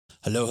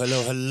Hello,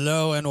 hello,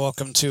 hello, and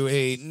welcome to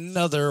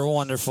another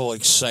wonderful,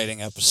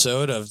 exciting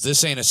episode of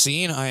This Ain't a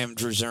Scene. I am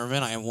Drew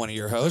Zimmerman. I am one of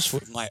your hosts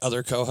with my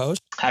other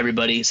co-host. Hi,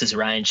 everybody. This is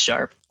Ryan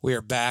Sharp. We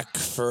are back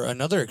for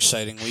another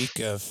exciting week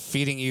of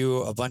feeding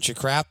you a bunch of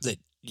crap that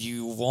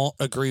you won't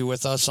agree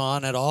with us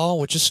on at all,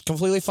 which is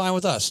completely fine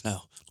with us.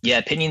 No. Yeah,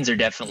 opinions are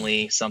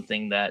definitely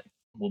something that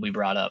will be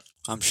brought up.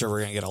 I'm sure we're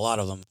going to get a lot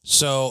of them.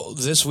 So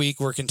this week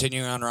we're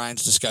continuing on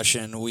Ryan's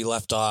discussion. We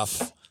left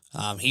off,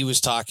 he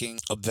was talking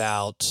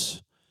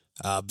about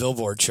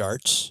Billboard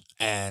charts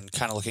and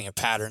kind of looking at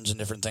patterns and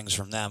different things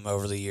from them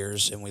over the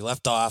years. And we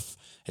left off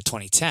at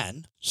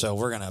 2010. So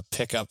we're going to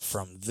pick up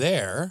from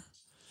there.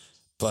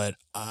 But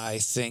I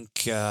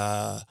think,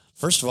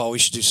 first of all, we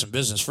should do some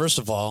business. First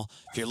of all,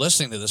 if you're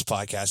listening to this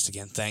podcast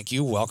again, thank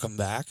you. Welcome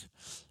back.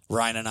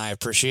 Ryan and I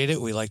appreciate it.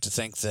 We like to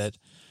think that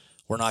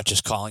we're not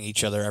just calling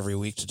each other every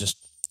week to just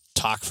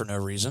talk for no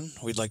reason.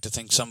 We'd like to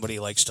think somebody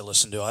likes to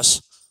listen to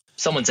us.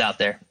 Someone's out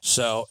there.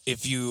 So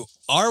if you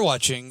are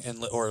watching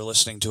or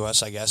listening to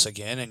us, I guess,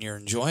 again, and you're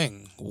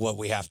enjoying what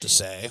we have to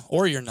say,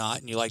 or you're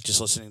not and you like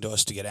just listening to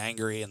us to get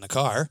angry in the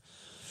car,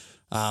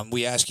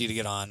 we ask you to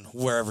get on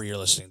wherever you're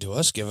listening to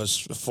us. Give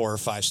us a 4 or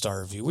 5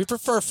 star review. We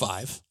prefer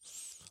 5.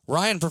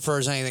 Ryan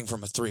prefers anything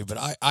from a 3,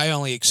 but I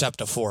only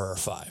accept a 4 or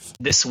 5.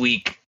 This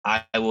week,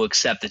 I will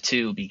accept a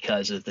 2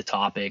 because of the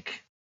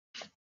topic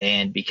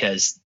and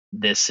because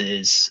this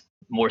is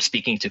more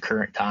speaking to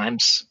current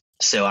times.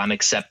 So I'm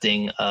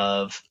accepting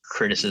of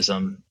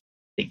criticism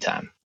big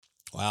time.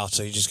 Wow.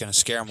 So you're just going to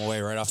scare them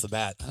away right off the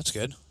bat. That's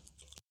good.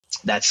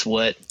 That's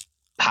what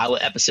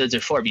pilot episodes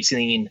are for. Have you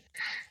seen,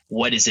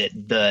 what is it?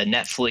 The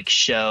Netflix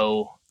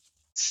show,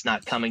 it's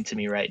not coming to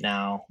me right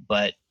now,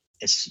 but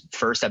its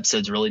first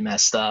episode's really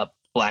messed up.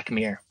 Black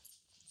Mirror.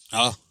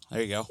 Oh,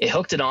 there you go. It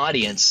hooked an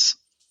audience.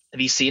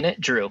 Have you seen it,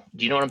 Drew?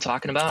 Do you know what I'm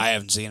talking about? I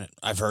haven't seen it.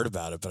 I've heard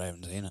about it, but I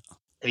haven't seen it.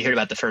 Have you heard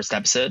about the first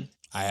episode?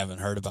 I haven't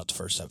heard about the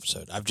first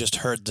episode. I've just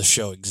heard the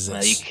show exists.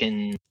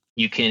 Well,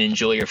 you can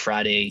enjoy your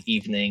Friday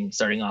evening,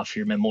 starting off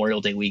your Memorial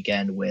Day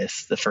weekend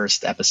with the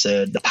first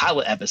episode, the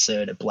pilot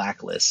episode of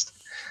Blacklist.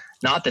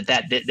 Not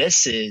that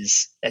this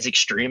is as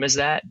extreme as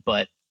that,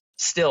 but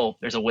still,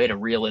 there's a way to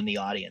reel in the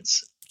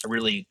audience. A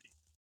really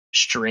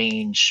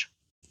strange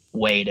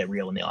way to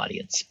reel in the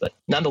audience, but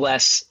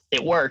nonetheless,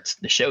 it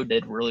worked. The show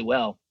did really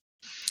well.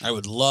 I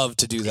would love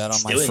to do that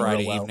on my doing Friday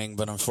real well. evening,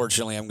 but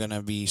unfortunately I'm going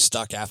to be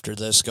stuck after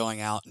this going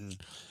out and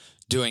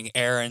doing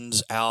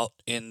errands out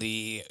in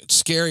the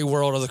scary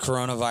world of the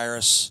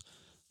coronavirus.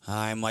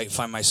 I might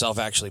find myself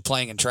actually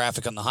playing in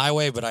traffic on the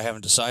highway, but I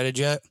haven't decided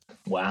yet.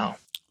 Wow.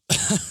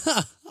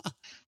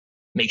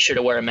 Make sure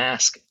to wear a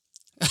mask.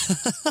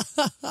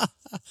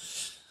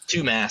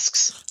 2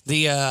 masks.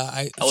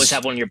 I always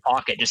have one in your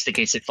pocket just in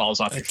case it falls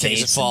off your face. In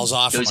case it falls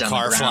off from goes a on the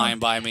car ground. flying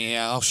by me.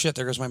 Yeah. Oh shit,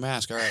 there goes my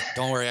mask. All right.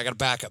 Don't worry, I got a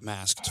backup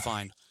mask. It's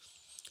fine.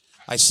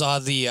 I saw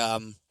the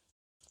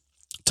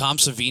Tom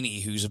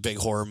Savini, who's a big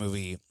horror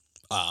movie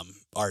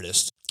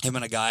artist. Him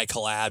and a guy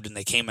collabed and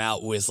they came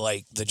out with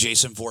like the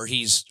Jason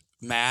Voorhees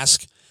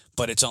mask,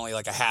 but it's only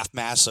like a half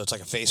mask, so it's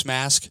like a face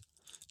mask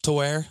to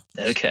wear.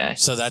 Okay.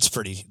 So that's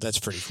pretty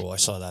cool. I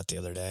saw that the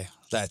other day.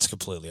 That's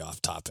completely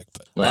off topic,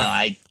 but Well,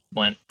 I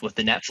went with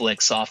the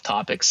Netflix off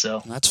topic,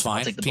 so that's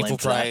fine. take the blame People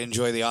for that. probably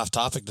enjoy the off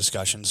topic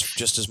discussions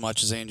just as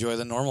much as they enjoy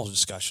the normal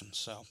discussions.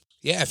 So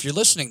yeah, if you're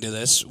listening to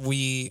this,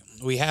 we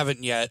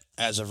haven't yet,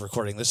 as of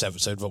recording this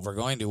episode, but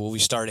we'll be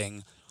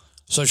starting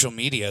social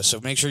media. So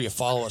make sure you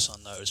follow us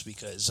on those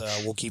because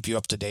we'll keep you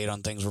up to date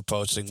on things we're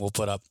posting.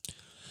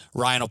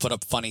 Ryan will put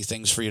up funny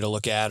things for you to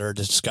look at or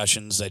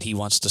discussions that he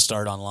wants to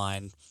start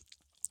online.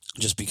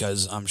 Just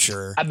because I'm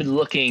sure I've been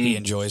looking he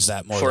enjoys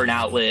that more for than an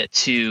I do. outlet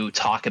to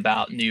talk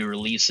about new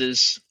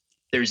releases.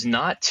 There's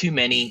not too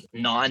many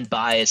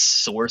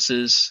non-biased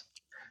sources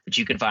that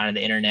you can find on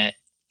the internet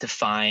to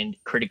find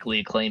critically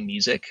acclaimed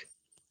music.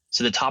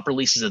 So the top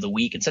releases of the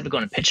week, instead of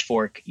going to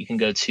Pitchfork, you can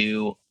go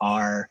to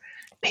our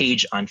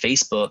page on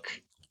Facebook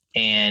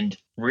and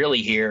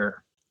really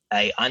hear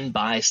an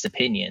unbiased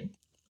opinion.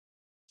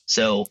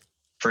 So,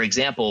 for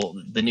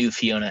example, the new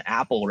Fiona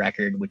Apple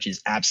record, which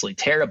is absolutely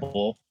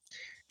terrible,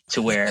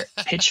 to where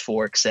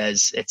Pitchfork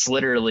says it's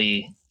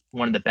literally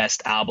one of the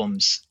best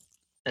albums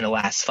in the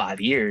last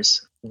 5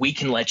 years. We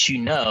can let you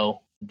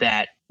know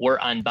that we're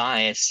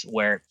unbiased,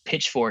 where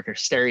Pitchfork or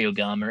Stereo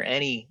Gum or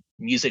any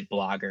music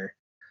blogger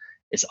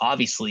is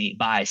obviously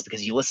biased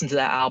because you listen to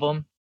that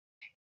album,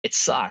 it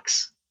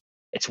sucks.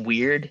 It's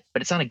weird,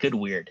 but it's not a good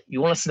weird. You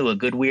want to listen to a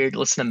good weird,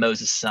 listen to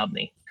Moses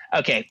Sumney.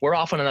 Okay, we're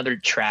off on another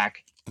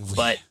track,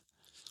 but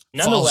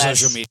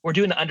nonetheless, we're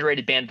doing the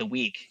underrated band of the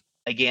week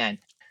again.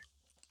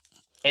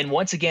 And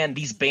once again,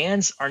 these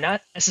bands are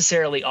not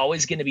necessarily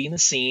always going to be in the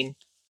scene.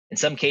 In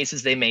some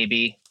cases, they may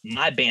be.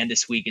 My band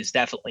this week is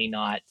definitely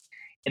not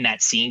in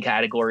that scene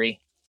category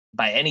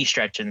by any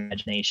stretch of the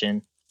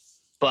imagination.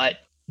 But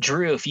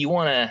Drew, if you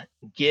want to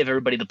give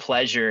everybody the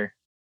pleasure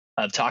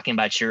of talking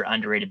about your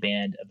underrated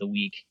band of the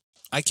week.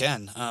 I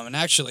can. And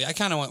actually, I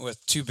kind of went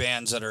with 2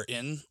 bands that are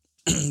in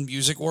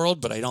music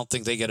world, but I don't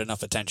think they get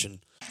enough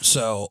attention.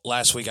 So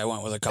last week I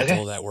went with a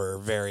couple that were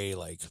very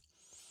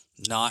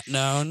not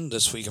known.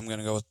 This week I'm going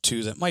to go with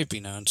two that might be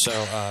known. So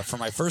for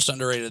my first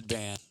underrated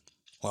band,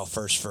 well,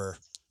 first for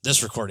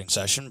this recording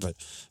session, but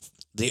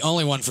the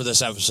only one for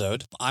this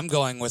episode, I'm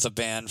going with a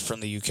band from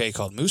the UK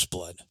called Moose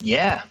Blood.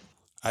 Yeah.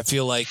 I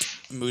feel like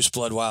Moose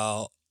Blood,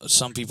 while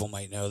some people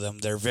might know them,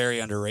 they're very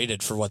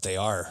underrated for what they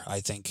are. I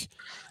think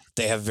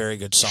they have very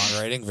good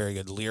songwriting, very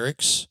good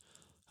lyrics.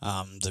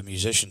 The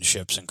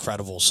musicianship's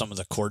incredible. Some of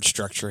the chord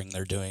structuring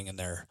they're doing in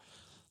their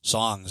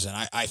songs.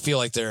 And I feel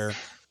like they're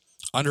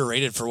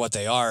underrated for what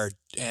they are.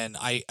 And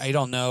I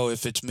don't know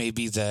if it's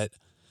maybe that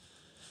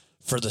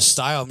for the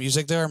style of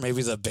music there,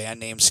 maybe the band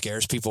name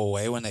scares people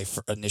away when they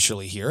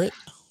initially hear it.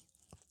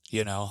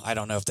 You know, I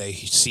don't know if they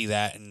see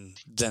that and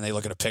then they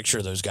look at a picture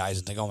of those guys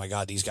and think, oh my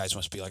God, these guys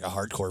must be like a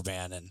hardcore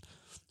band. And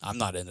I'm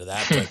not into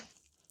that, but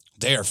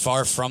they are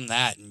far from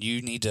that. And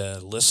you need to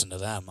listen to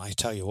them. I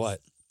tell you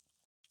what.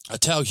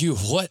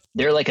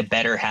 They're like a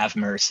better Have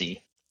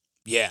Mercy.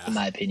 Yeah. In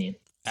my opinion.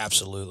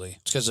 Absolutely.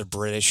 It's because they're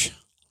British.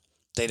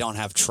 They don't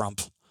have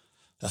Trump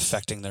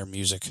affecting their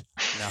music.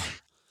 No.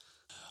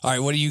 All right.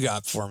 What do you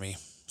got for me?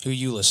 Who are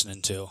you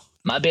listening to?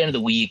 My band of the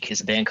week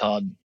is a band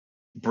called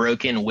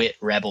Broken Wit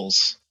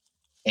Rebels.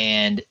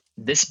 And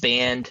this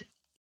band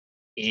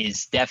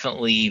is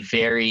definitely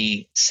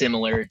very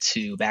similar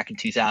to back in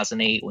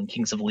 2008 when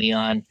Kings of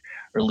Leon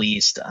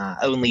released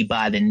Only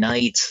by the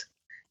Night.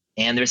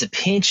 And there's a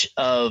pinch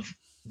of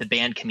the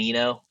band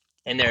Camino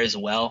in there as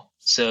well.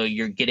 So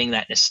you're getting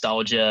that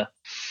nostalgia,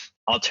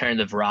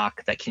 alternative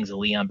rock that Kings of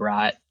Leon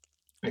brought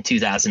in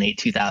 2008,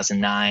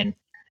 2009.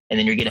 And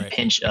then you're getting a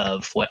pinch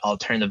of what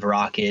alternative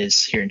rock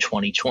is here in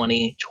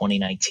 2020,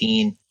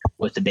 2019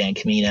 with the band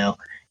Camino.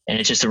 And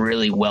it's just a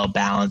really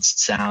well-balanced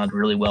sound,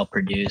 really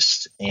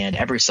well-produced. And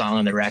every song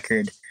on the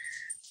record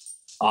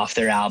off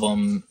their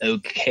album,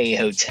 OK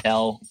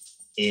Hotel,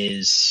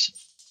 is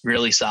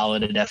really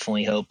solid. I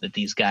definitely hope that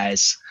these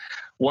guys,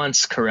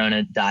 once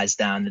Corona dies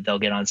down, that they'll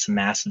get on some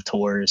massive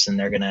tours and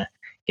they're going to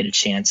get a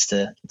chance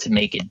to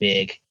make it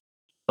big.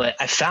 But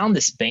I found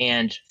this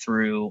band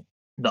through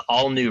the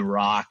All New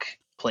Rock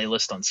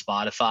playlist on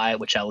Spotify,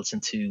 which I listen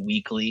to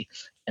weekly.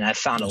 And I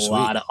found a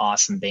lot of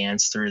awesome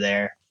bands through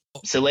there.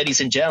 So,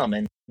 ladies and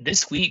gentlemen,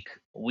 this week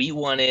we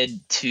wanted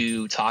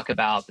to talk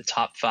about the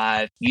top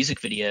 5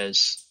 music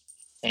videos.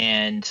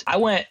 And I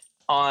went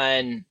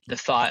on the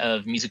thought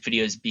of music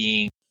videos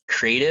being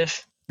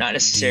creative, not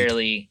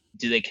necessarily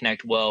do they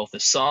connect well with the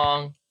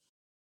song,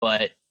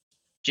 but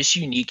just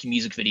unique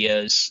music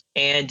videos.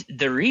 And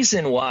the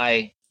reason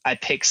why I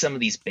pick some of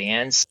these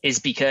bands is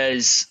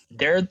because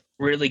they're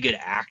really good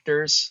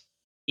actors,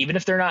 even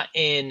if they're not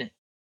or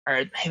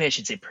maybe I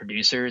should say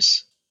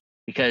producers,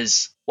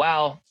 because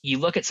while you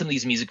look at some of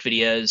these music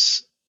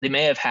videos, they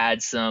may have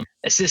had some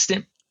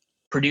assistant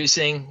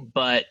producing,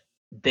 but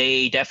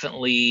they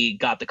definitely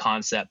got the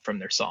concept from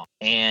their song.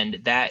 And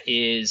that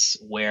is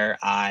where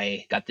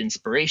I got the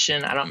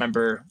inspiration. I don't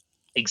remember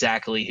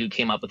exactly who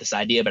came up with this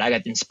idea, but I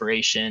got the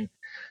inspiration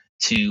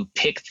to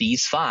pick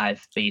these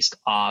 5 based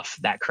off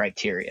that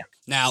criteria.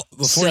 Now,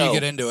 before you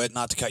get into it,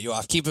 not to cut you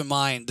off, keep in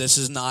mind, this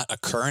is not a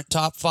current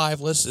top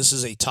 5 list. This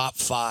is a top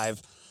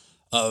 5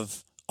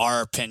 of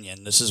our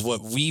opinion. This is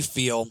what we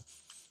feel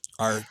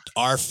are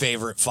our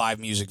favorite 5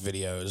 music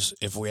videos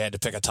if we had to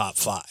pick a top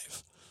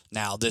 5.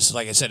 Now, this,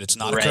 like I said, it's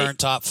not a current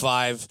top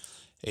 5.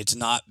 It's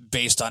not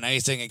based on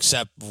anything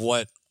except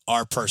what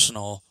our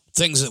personal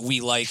things that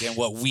we like and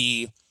what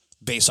we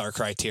base our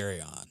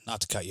criteria on.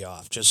 Not to cut you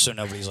off, just so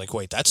nobody's like,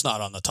 wait, that's not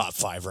on the top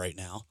 5 right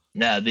now.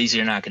 No, these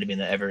are not going to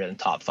be ever in the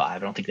top 5. I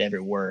don't think they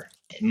ever were.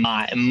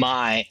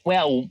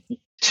 Well,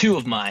 two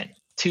of mine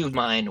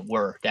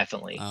were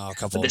definitely. Oh, a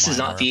couple. But this is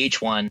not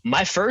VH1.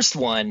 My first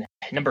one,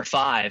 number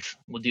 5,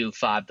 we'll do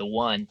 5 to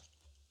 1.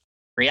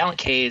 Realent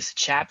K's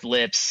Chapped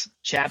Lips,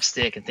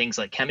 Chapstick, and Things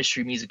Like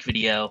Chemistry music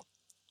video. Have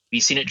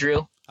you seen it,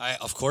 Drew?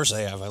 Of course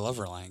I have. I love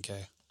Relient K.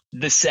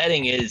 The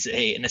setting is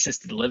an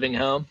assisted living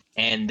home,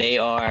 and they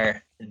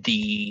are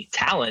the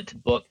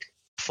talent booked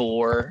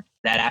for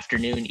that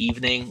afternoon,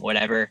 evening,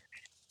 whatever.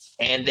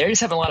 And they're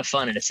just having a lot of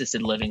fun in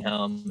assisted living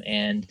home.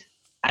 And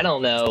I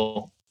don't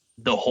know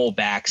the whole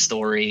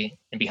backstory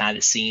and behind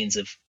the scenes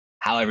of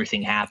how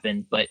everything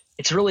happened, but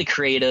it's really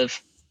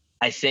creative.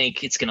 I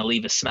think it's going to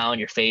leave a smile on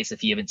your face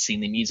if you haven't seen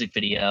the music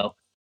video,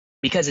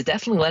 because it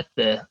definitely let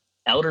the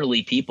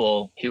elderly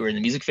people who were in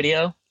the music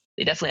video,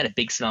 they definitely had a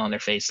big smile on their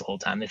face the whole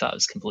time. They thought it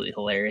was completely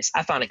hilarious.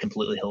 I found it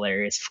completely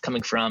hilarious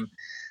coming from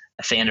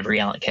a fan of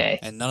Realent K.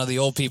 And none of the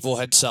old people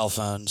had cell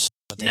phones,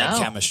 but they had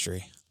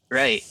chemistry.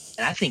 Right.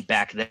 And I think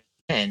back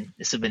then,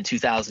 this would have been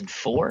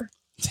 2004.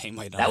 They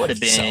might not that would have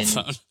been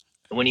cell phone.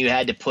 When you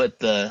had to put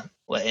the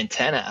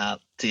antenna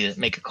up to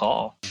make a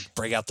call.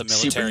 Break out the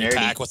military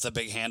pack with the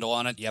big handle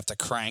on it. You have to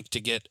crank to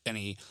get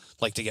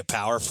to get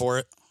power for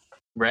it.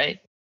 Right.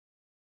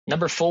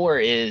 Number 4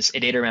 is A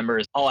Day to Remember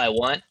is All I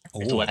Want.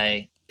 Is what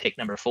I picked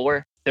number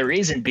 4. The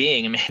reason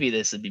being, and maybe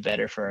this would be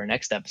better for our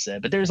next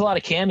episode, but there's a lot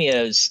of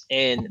cameos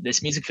in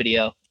this music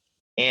video,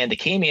 and the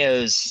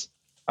cameos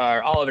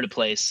are all over the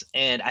place.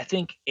 And I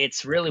think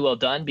it's really well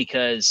done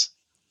because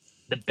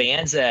the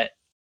bands that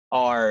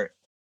are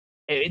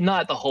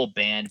not the whole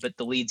band, but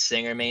the lead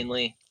singer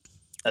mainly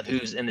of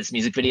who's in this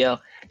music video,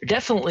 they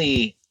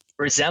definitely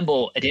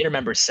resemble a Day to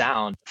Remember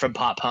sound, from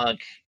pop punk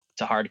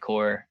to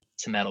hardcore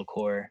to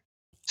metalcore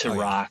to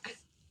rock.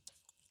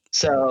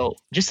 So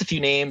just a few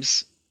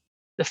names.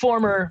 The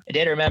former A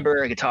Day to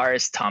Remember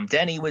guitarist Tom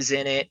Denny was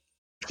in it.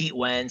 Pete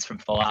Wentz from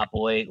Fall Out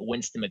Boy,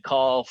 Winston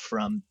McCall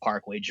from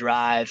Parkway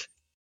Drive.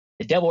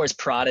 The Devil Wears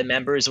Prada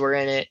members were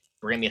in it.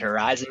 Bring Me the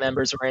Horizon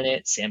members were in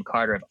it. Sam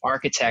Carter of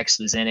Architects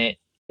was in it.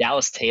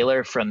 Dallas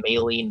Taylor from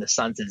Maylene the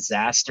Sons of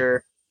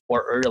Disaster,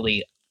 or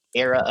early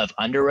era of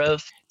Under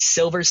Oath.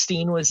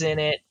 Silverstein was in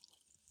it.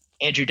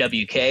 Andrew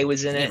WK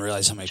was in it. I didn't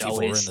realize how many people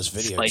were in this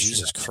video.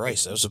 Jesus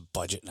Christ, that was a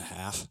budget and a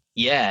half.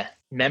 Yeah.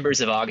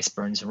 Members of August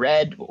Burns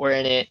Red were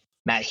in it.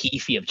 Matt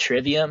Heafy of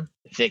Trivium.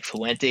 Vic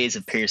Fuentes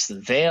of Pierce the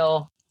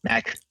Veil.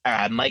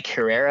 Mike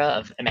Herrera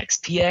of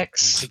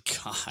MXPX.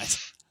 Oh my God.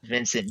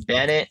 Vincent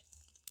Bennett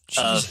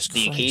of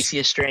the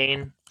Acacia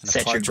Strain.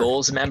 Set Your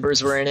Goals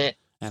members were in it.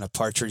 And a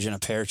partridge in a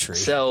pear tree.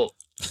 So,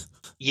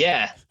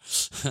 yeah.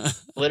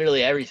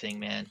 Literally everything,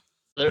 man.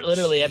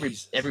 Literally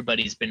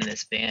everybody's been in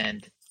this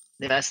band.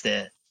 They must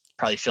have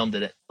probably filmed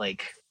it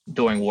like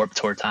during Warped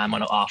Tour time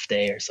on an off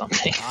day or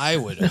something. I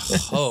would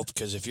hope,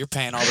 because if you're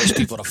paying all those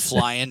people to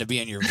fly in to be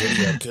in your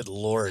video, good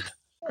Lord.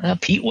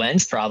 Pete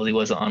Wentz probably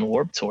wasn't on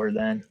Warped Tour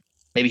then.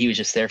 Maybe he was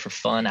just there for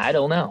fun. I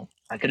don't know.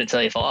 I couldn't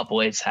tell you. Fall Out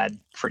Boy's had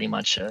pretty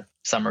much a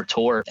summer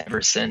tour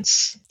ever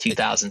since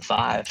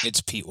 2005.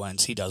 It's Pete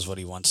Wentz. He does what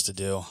he wants to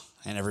do.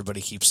 And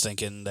everybody keeps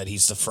thinking that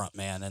he's the front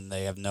man, and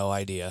they have no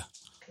idea.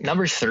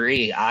 Number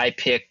 3, I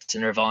picked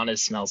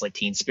Nirvana's Smells Like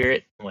Teen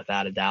Spirit.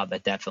 Without a doubt,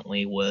 that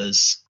definitely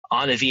was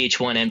on the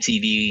VH1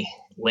 MTV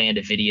land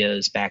of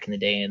videos back in the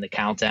day in the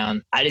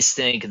countdown. I just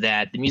think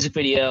that the music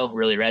video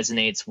really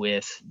resonates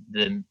with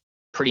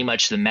pretty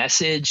much the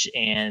message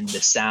and the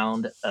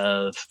sound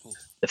of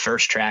the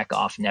first track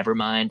off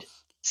Nevermind,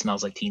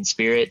 Smells Like Teen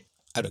Spirit.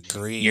 I'd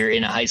agree. You're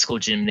in a high school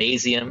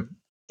gymnasium.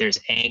 There's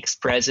angst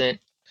present,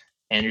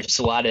 and there's just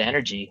a lot of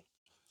energy.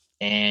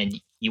 And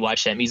you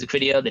watch that music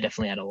video, they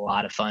definitely had a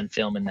lot of fun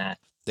filming that.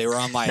 They were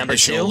on my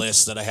initial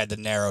list that I had to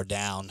narrow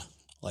down.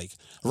 Like,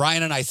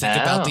 Ryan and I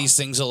think about these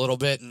things a little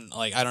bit, and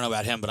like, I don't know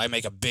about him, but I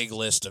make a big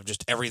list of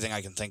just everything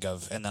I can think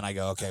of, and then I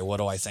go, okay, what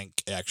do I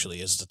think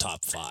actually is the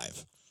top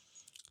 5?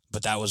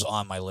 But that was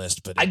on my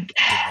list, but it didn't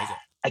make it.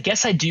 I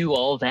guess I do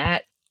all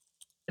that,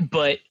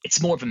 but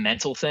it's more of a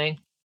mental thing,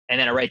 and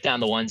then I write down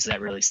the ones that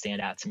really stand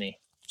out to me.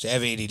 So I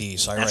have ADD,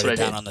 so I write it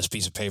down on this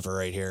piece of paper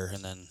right here,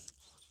 and then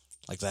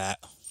like that.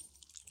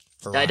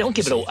 I don't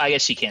give it a. I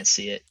guess you can't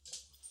see it.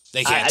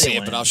 They can't see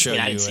it, but I'll show you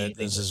it.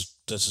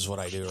 This is what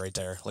I do right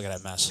there. Look at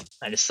that mess.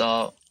 I just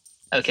saw.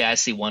 Okay, I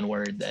see one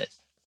word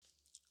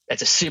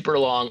that's a super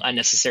long,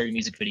 unnecessary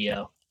music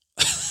video,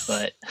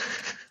 but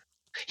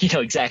you know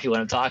exactly what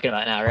I'm talking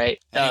about now, right?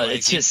 Anyway,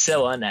 it's just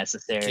so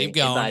unnecessary, in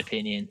my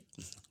opinion.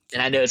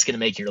 And I know it's going to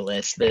make your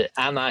list, but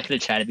I'm not going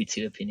to try to be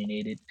too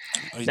opinionated.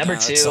 Number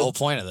 2. That's the whole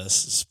point of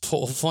this. It's the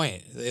whole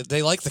point.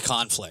 They like the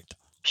conflict.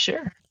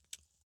 Sure.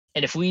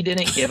 And if we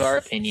didn't give our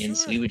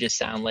opinions, we would just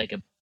sound like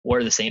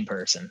we're the same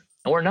person.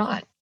 And we're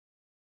not.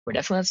 We're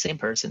definitely not the same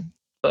person,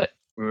 but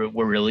we're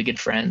really good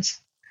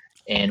friends.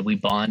 And we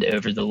bond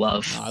over the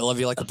love. I love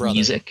you like a brother.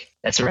 Music.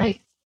 That's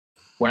right.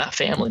 We're not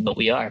family, but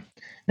we are.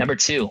 Number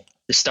 2,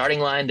 the starting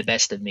line, The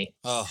Best of Me.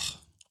 Oh.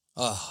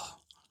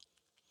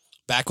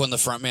 Back when the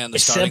front man, the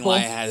starting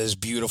line, had his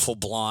beautiful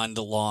blonde,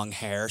 long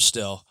hair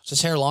still. Was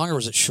his hair long or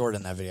was it short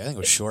in that video? I think it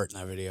was short in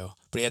that video.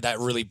 But he had that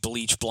really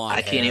bleach blonde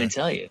hair. I can't even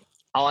tell you.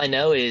 All I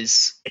know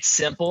is it's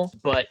simple,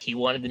 but he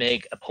wanted to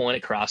make a point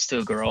across to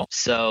a girl.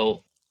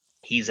 So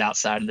he's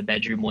outside of the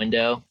bedroom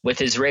window with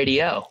his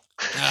radio.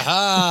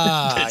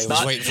 Aha! I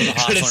was waiting for the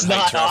Hawthorne Heights reference. It's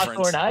not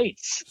Hawthorne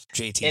Heights.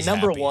 JT's and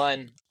number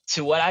 1,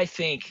 to what I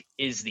think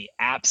is the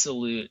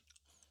absolute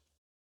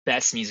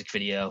best music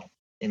video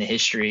in the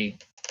history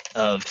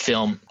of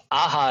film,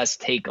 a-ha's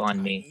Take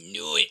On Me. I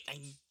knew it.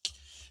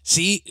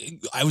 See,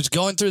 I was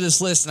going through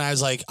this list and I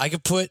was like, I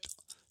could put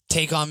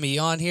Take On Me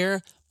on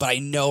here, but I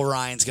know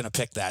Ryan's going to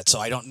pick that, so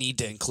I don't need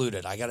to include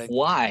it.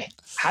 Why?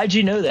 How'd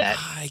you know that?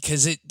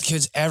 Because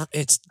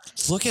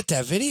look at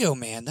that video,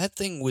 man. That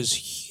thing was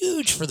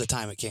huge for the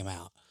time it came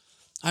out.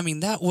 I mean,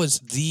 that was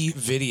the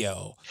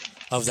video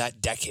of that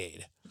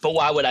decade. But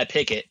why would I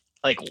pick it?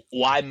 Like,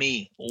 why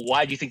me?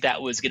 Why do you think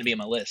that was going to be on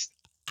my list?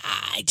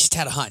 I just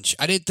had a hunch.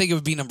 I didn't think it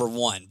would be number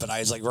 1, but I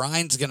was like,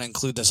 Ryan's going to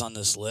include this on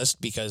this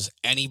list because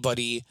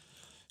anybody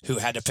who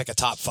had to pick a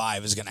top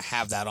 5 is going to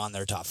have that on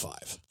their top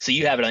 5. So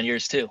you have it on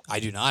yours too? I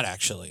do not,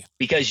 actually.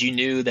 Because you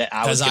knew that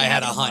I was going to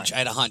have it on mine. I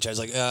had a hunch. I was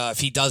like, if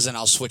he doesn't,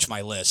 I'll switch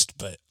my list.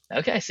 But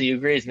okay, so you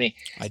agree with me.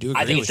 I do agree with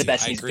you. I think it's the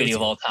best music video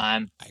of all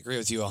time. I agree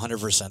with you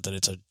 100% that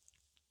it's a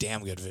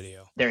damn good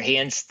video. They're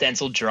hand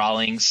stenciled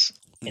drawings,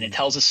 and it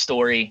tells a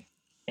story,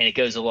 and it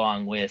goes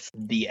along with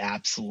the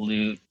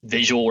absolute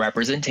visual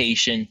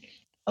representation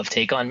of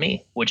Take On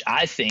Me, which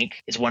I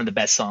think is one of the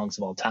best songs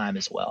of all time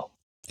as well.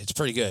 It's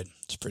pretty good.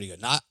 It's pretty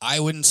good. I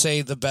wouldn't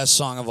say the best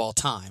song of all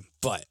time,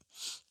 but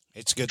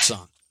it's a good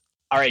song.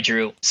 All right,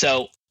 Drew.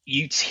 So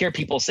you hear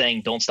people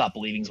saying "Don't Stop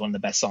Believing" is one of the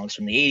best songs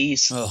from the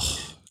 '80s.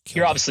 Ugh,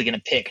 You're obviously going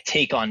to pick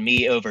 "Take on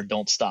Me" over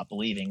 "Don't Stop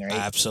Believing," right?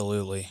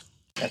 Absolutely.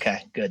 Okay,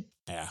 good.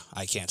 Yeah,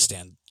 I can't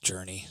stand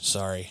Journey.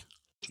 Sorry.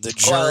 The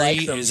Well, I jury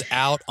like them. is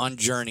out on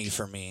Journey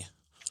for me.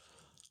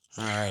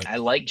 All right. I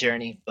like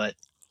Journey, but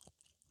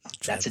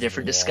that's a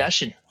different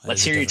discussion.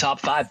 Let's is hear your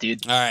different. top 5,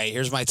 dude. All right,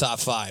 here's my top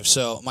 5.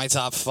 So my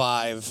top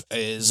 5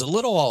 is a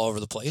little all over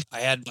the place. I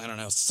had,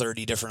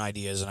 30 different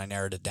ideas, and I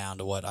narrowed it down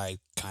to what I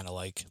kind of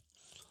like.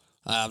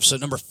 So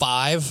number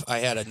 5, I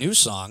had a new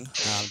song.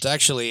 It's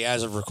actually,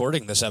 as of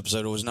recording this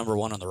episode, it was number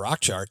 1 on the rock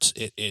charts.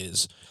 It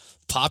is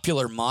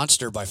Popular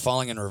Monster by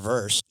Falling in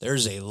Reverse.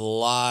 There's a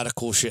lot of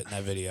cool shit in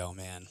that video,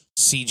 man.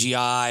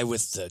 CGI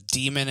with the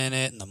demon in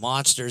it and the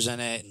monsters in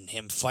it and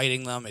him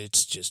fighting them.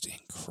 It's just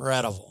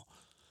incredible.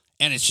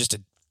 And it's just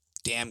a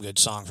damn good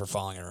song for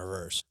Falling in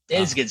Reverse.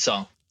 It is a good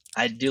song.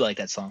 I do like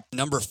that song.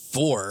 Number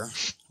 4,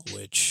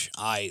 which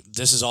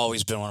this has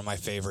always been one of my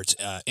favorites,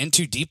 In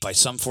Too Deep by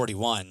Sum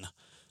 41.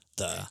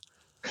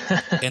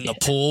 In the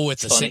pool with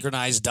the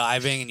synchronized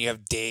diving, and you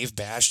have Dave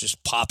Bash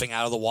just popping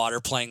out of the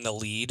water playing the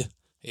lead.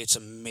 It's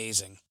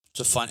amazing. It's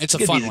a fun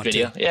one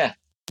video. too. Yeah.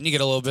 And you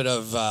get a little bit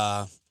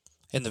of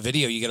in the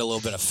video, you get a little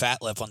bit of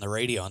Fat Lip on the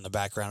radio in the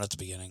background at the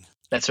beginning.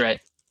 That's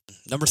right.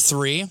 Number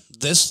 3,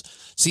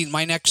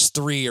 my next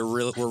 3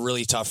 were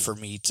really tough for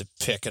me to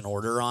pick an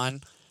order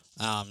on.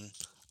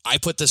 I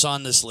put this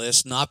on this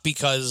list not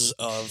because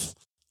of,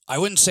 I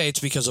wouldn't say it's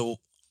because of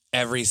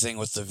everything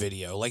with the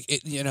video. Like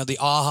the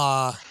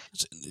Aha,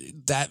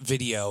 that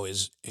video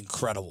is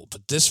incredible.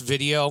 But this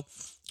video,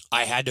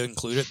 I had to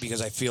include it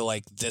because I feel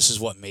like this is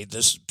what made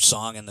this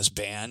song and this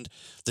band.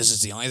 This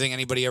is the only thing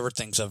anybody ever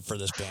thinks of for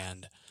this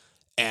band.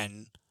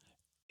 And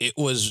it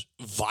was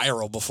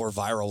viral before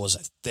viral was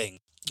a thing.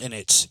 And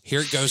it's Here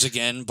It Goes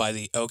Again by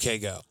the OK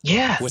Go.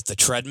 Yeah. With the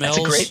treadmills.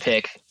 That's a great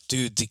pick.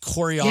 Dude, the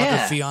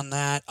choreography on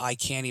that, I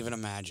can't even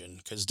imagine.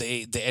 Because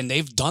they've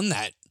done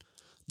that.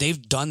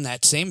 They've done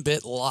that same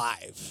bit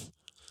live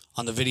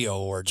on the Video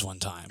Awards one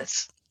time.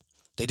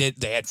 They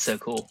had so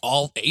cool.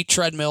 All 8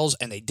 treadmills,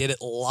 and they did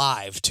it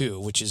live too,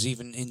 which is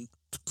even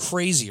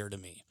crazier to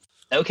me.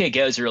 OK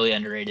Go is really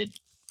underrated.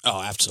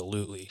 Oh,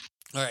 absolutely.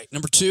 All right,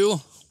 number 2,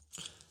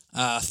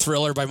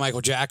 Thriller by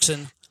Michael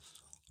Jackson.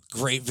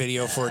 Great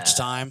video for its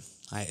time.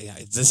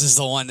 This is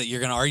the one that you're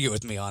going to argue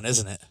with me on,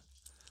 isn't it?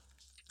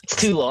 It's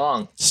too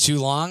long. It's too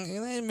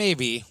long?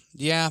 Maybe.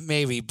 Yeah,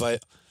 maybe,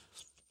 but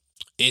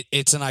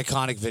it's an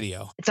iconic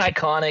video. It's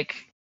iconic.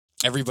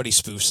 Everybody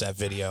spoofs that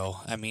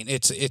video. I mean,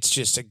 it's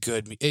just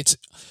it's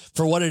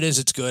for what it is,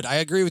 it's good. I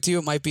agree with you.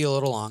 It might be a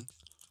little long,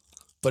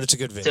 but it's a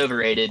good video. It's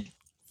overrated.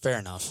 Fair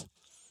enough.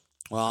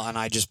 Well, and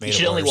I just made it You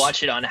should worse. only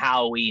watch it on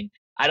Halloween.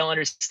 I don't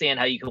understand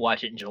how you could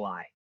watch it in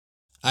July.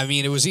 I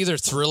mean, it was either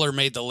Thriller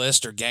made the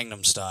list or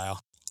Gangnam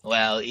Style.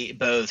 Well,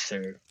 both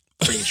are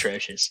pretty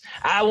atrocious.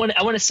 I want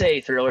to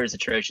say Thriller is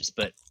atrocious,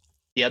 but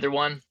the other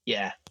one,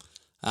 yeah.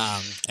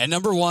 And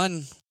number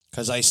 1,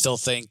 because I still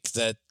think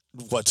that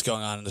what's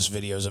going on in this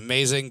video is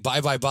amazing. Bye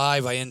Bye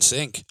Bye by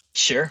NSYNC.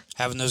 Sure.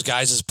 Having those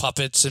guys as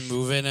puppets and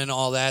moving and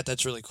all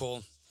that's really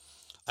cool.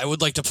 I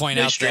would like to point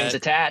out strings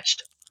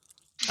attached.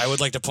 I would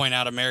like to point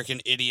out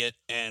American Idiot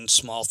and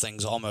Small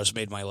Things almost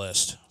made my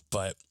list,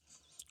 but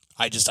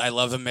I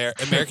love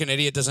American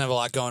Idiot. Doesn't have a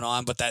lot going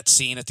on, but that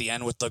scene at the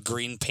end with the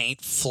green paint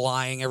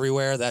flying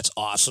everywhere, that's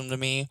awesome to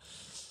me.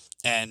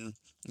 And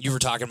you were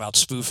talking about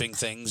spoofing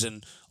things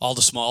and all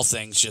the Small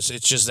Things.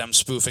 It's just them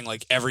spoofing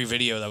like every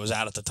video that was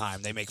out at the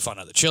time. They make fun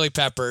of the Chili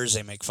Peppers.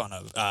 They make fun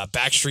of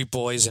Backstreet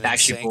Boys and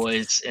Backstreet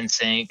Boys,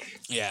 NSYNC.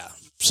 Yeah.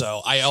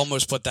 So I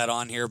almost put that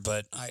on here,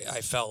 but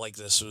I felt like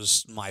this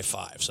was my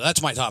 5. So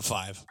that's my top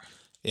 5.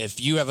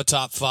 If you have a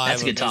top 5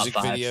 of music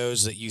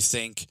videos that you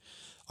think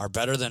are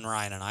better than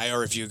Ryan and I,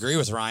 or if you agree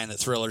with Ryan that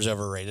Thriller's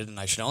overrated and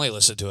I should only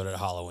listen to it at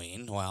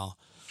Halloween, well,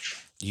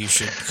 you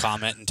should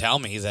comment and tell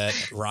me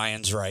that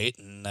Ryan's right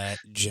and that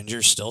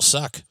Gingers still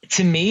suck.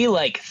 To me,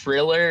 like,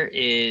 Thriller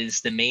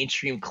is the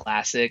mainstream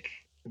classic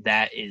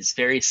that is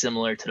very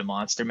similar to the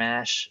Monster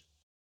Mash.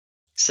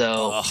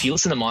 So if you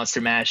listen to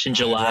Monster Mash in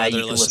July,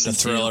 you can listen to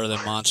Thriller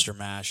than Monster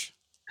Mash.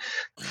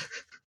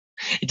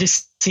 It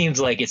just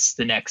seems like it's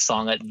the next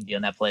song that would be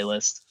on that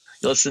playlist.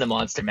 You listen to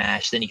Monster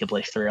Mash, then you can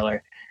play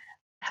Thriller.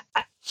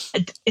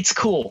 It's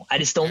cool. I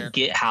just don't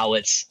get how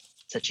it's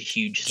such a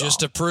huge song.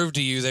 Just to prove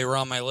to you they were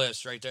on my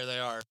list. Right there they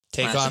are.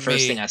 That's the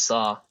first thing I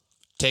saw.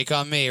 Take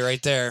on Me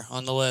right there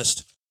on the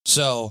list.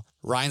 So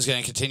Ryan's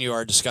going to continue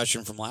our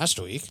discussion from last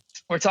week.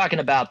 We're talking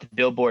about the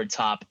Billboard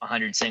Top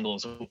 100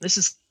 Singles. This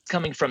is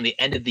coming from the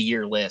end of the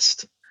year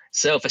list.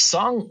 So if a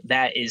song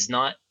that is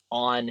not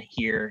on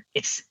here,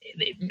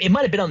 it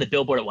might have been on the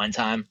Billboard at one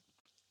time,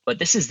 but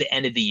this is the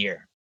end of the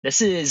year.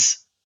 This is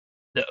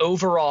the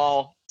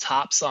overall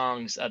top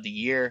songs of the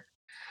year.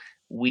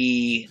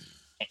 I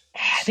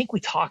think we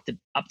talked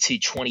up to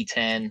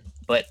 2010,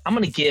 but I'm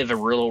going to give a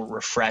real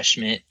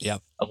refreshment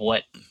of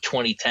what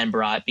 2010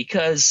 brought,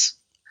 because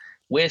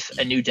with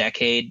a new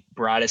decade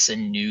brought us a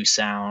new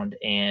sound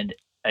and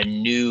a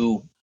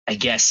new, I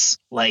guess,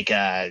 like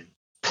a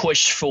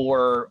push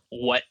for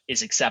what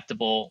is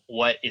acceptable,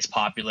 what is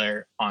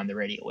popular on the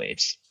radio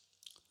waves.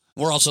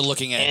 We're also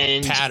looking at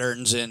And-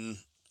 patterns in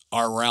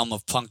our realm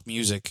of punk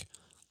music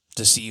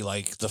to see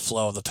like the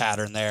flow of the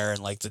pattern there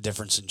and like the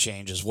difference in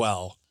change as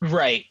well.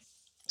 Right.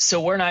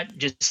 So we're not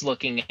just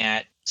looking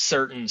at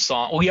certain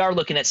songs. We are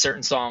looking at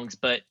certain songs,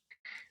 but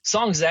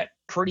songs that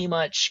pretty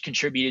much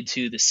contributed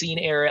to the scene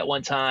era at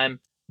one time.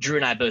 Drew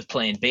and I both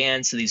play in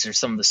bands, so these are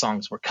some of the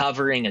songs we're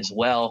covering as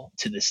well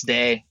to this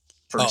day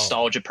for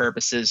nostalgia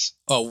purposes.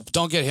 Oh,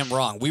 don't get him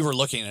wrong. We were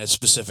looking at a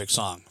specific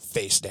song,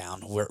 Face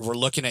Down. We're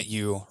looking at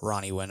you,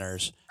 Ronnie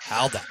Winters.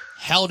 How the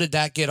hell did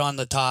that get on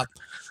the top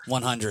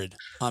 100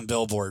 on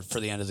Billboard for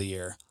the end of the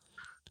year?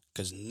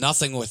 Because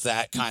nothing with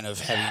that kind of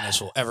heaviness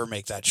will ever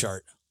make that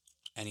chart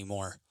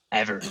anymore.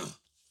 Ever.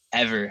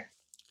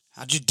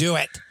 How'd you do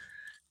it?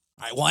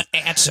 I want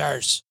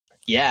answers.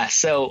 Yeah,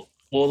 so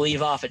we'll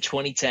leave off at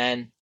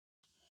 2010.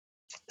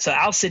 So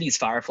Owl City's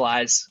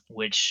Fireflies,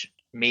 which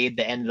made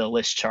the end of the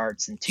list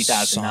charts in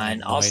 2009,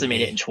 Song also annoyed made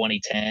me. it in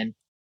 2010.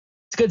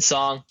 It's a good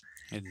song.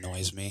 It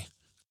annoys me.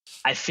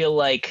 I feel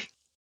like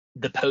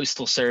the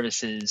Postal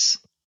Service's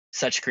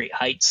Such Great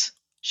Heights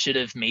should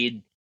have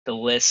made the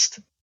list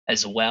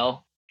as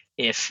well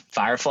if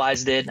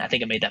Fireflies did. I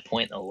think I made that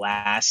point in the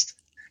last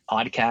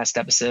podcast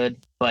episode,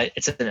 but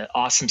it's an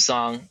awesome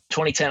song.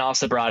 2010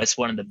 also brought us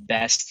one of the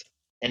best,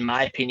 in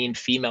my opinion,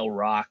 female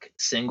rock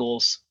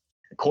singles,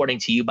 According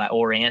to You by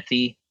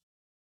Oranthe. I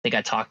think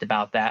I talked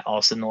about that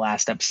also in the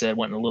last episode,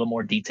 went in a little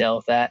more detail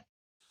with that.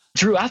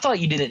 Drew, I thought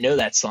you didn't know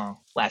that song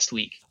last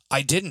week.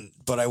 I didn't,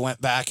 but I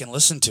went back and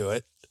listened to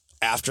it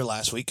after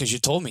last week because you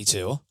told me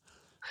to.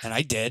 And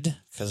I did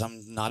because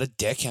I'm not a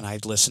dick and I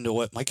listen to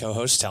what my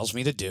co-host tells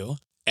me to do.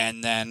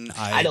 And then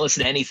I don't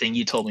listen to anything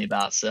you told me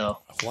about, so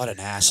What an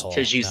asshole.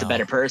 shows you's the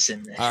better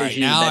person. All right,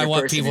 now I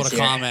want people to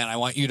comment. I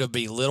want you to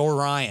be little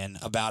Ryan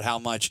about how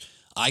much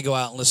I go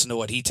out and listen to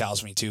what he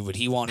tells me to, but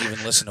he won't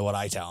even listen to what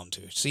I tell him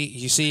to. See,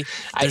 you see,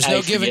 there's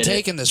no give and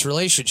take in this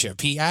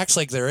relationship. He acts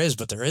like there is,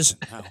 but there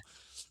isn't. No.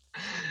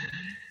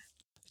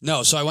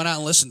 No, so I went out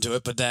and listened to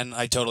it, but then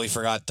I totally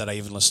forgot that I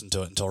even listened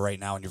to it until right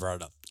now when you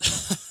brought it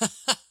up.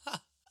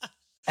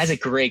 Has a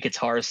great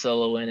guitar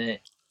solo in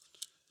it.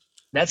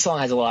 That song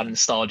has a lot of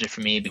nostalgia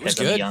for me because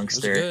I'm a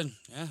youngster. It was good.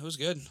 Yeah, it was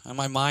good. And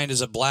my mind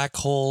is a black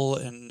hole,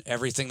 and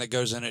everything that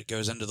goes in it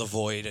goes into the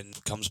void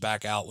and comes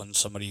back out when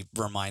somebody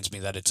reminds me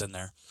that it's in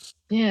there.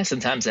 Yeah,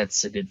 sometimes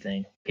that's a good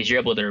thing because you're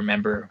able to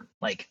remember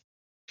like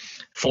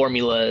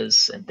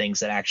formulas and things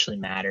that actually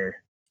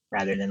matter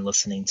rather than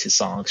listening to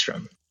songs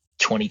from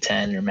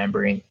 2010 and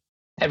remembering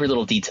every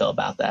little detail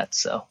about that.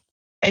 So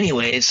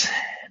anyways,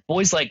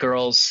 Boys Like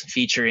Girls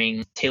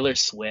featuring Taylor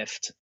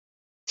Swift.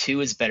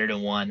 2 is better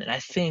than 1. And I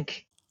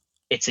think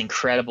it's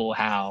incredible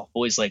how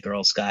Boys Like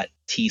Girls got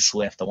T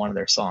Swift on one of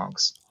their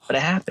songs. But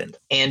it happened.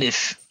 And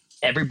if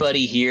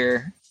everybody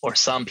here or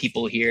some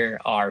people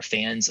here are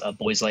fans of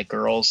Boys Like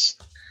Girls,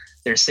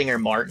 their singer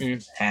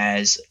Martin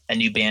has a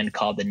new band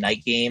called The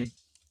Night Game.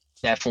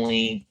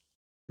 Definitely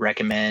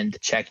recommend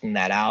checking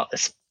that out,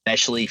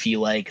 especially if you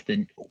like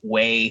the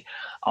way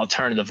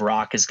alternative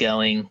rock is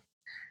going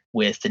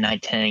with the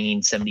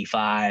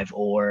 1975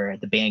 or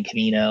the band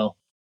Camino.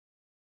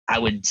 I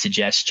would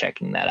suggest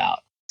checking that out.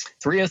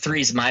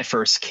 303 is My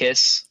First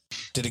Kiss.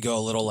 Did it go a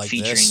little like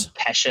featuring this?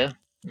 Pesha.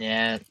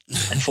 Yeah,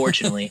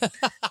 unfortunately.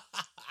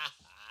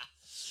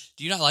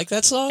 Do you not like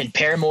that song? And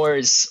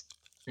Paramore's,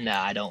 no,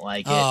 I don't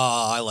like it.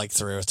 Oh, I like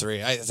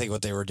 303. I think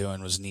what they were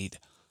doing was neat.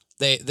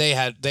 They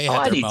had I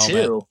their do moment.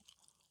 too.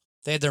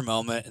 They had their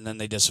moment and then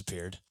they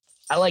disappeared,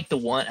 I like the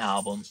One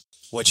album.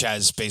 which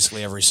has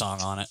basically every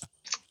song on it.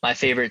 My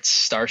favorite's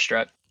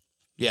Starstruck,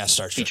 Yeah,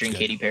 Starstruck's featuring good.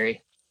 Katy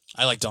Perry.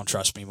 I like Don't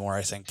Trust Me more,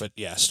 I think, but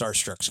yeah,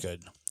 Starstruck's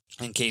good.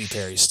 And Katy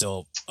Perry's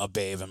still a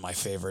babe and my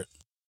favorite.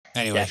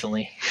 Anyway,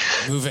 Definitely.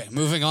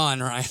 moving on,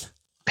 Ryan.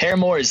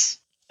 Paramore's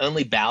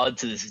only ballad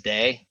to this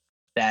day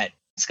that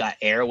it's got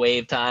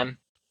airwave time.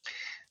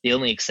 The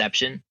only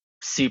exception,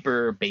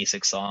 super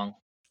basic song.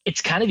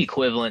 It's kind of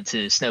equivalent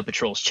to Snow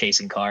Patrol's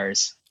Chasing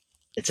Cars.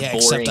 It's a boring,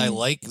 except I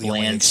like the only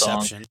bland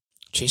song. exception.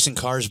 Chasing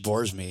Cars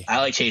bores me. I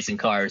like Chasing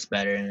Cars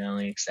better than the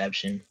only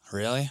exception.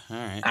 Really? All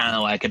right. I don't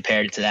know why I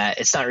compared it to that.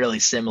 It's not really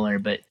similar,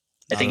 but I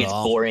Not think at it's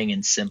all. boring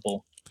and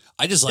simple.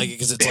 I just like it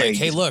because it's Very like,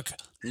 hey, good. look,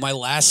 my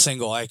last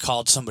single, I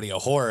called somebody a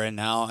whore, and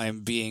now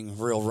I'm being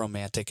real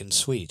romantic and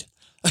sweet.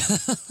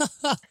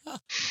 Oh,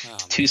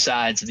 Two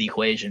sides of the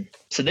equation.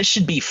 So this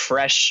should be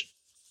fresh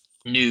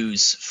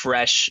news,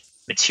 fresh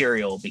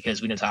material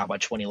because we didn't talk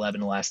about 2011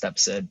 in the last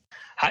episode.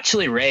 Hot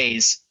Chili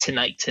Rays,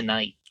 Tonight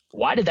Tonight.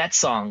 Why did that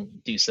song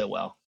do so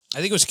well? I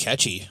think it was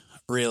catchy,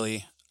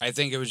 really. I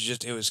think it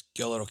was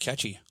a little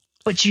catchy.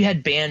 But you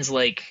had bands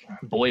like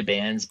boy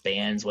bands,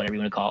 whatever you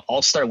want to call it.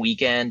 All-Star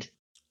Weekend.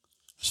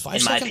 Was 5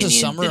 In my Seconds of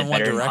opinion, Summer did it and One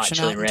better than Hot Direction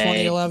Chili out in Ray.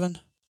 2011?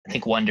 I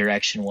think One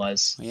Direction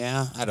was.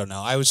 Yeah, I don't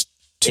know. I was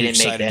too didn't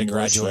make excited to the end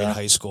list, graduate though.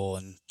 high school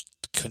and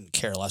couldn't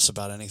care less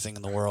about anything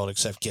in the world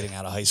except getting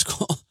out of high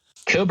school.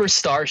 Cobra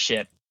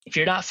Starship. If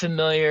you're not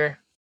familiar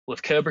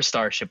with Cobra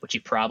Starship, which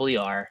you probably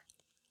are,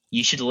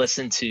 you should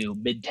listen to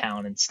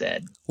Midtown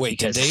instead. Wait,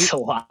 because it's a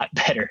lot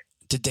better.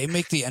 Did they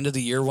make the end of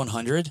the year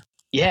 100?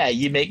 Yeah,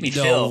 You Make Me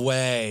Feel. No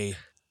way.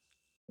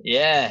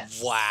 Yeah.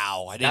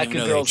 Wow, I didn't Not even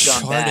Good know Girls they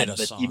Gone charted Bad, a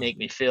but song. You Make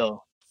Me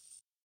Feel.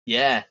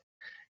 Yeah.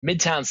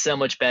 Midtown's so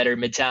much better.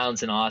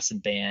 Midtown's an awesome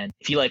band.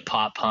 If you like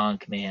pop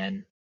punk,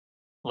 man,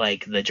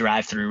 like the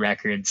Drive-Thru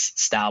Records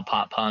style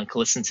pop punk,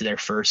 listen to their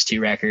first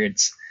 2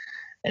 records.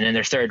 And then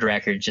their third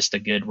record, just a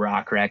good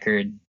rock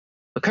record.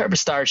 But Curb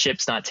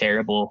Starship's not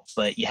terrible,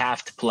 but you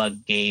have to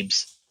plug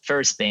Gabe's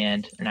first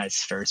band, or not his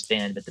first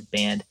band, but the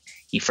band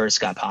he first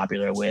got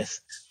popular with,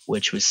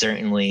 which was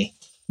certainly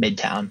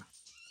Midtown.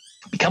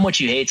 Become What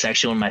You Hate is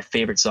actually one of my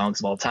favorite songs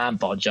of all time,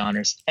 of all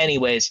genres.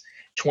 Anyways,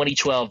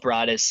 2012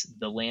 brought us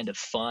The Land of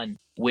Fun,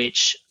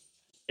 which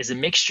is a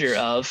mixture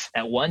of,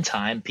 at one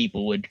time,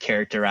 people would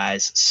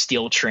characterize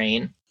Steel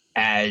Train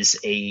as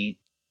a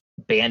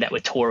band that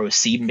would tour with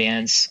Seed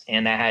bands,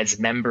 and that has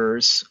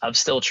members of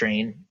Steel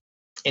Train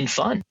in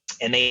Fun.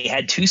 And they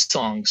had 2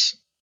 songs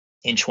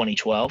in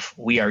 2012,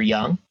 We Are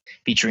Young,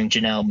 featuring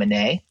Janelle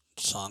Monáe.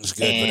 Song's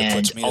good, And but it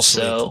puts me to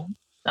sleep.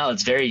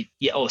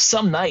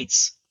 Some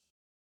Nights,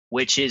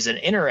 which is an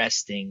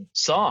interesting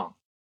song.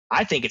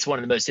 I think it's one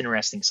of the most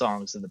interesting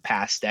songs of the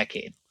past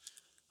decade.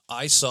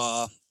 I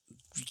saw.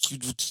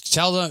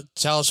 Tell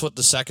us what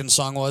the second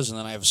song was, and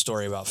then I have a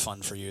story about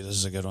Fun for You. This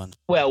is a good one.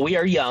 Well, We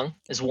Are Young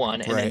is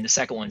one, and Right. then the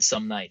second one's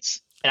Some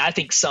Nights. And I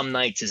think Some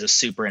Nights is a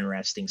super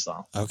interesting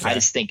song. Okay. I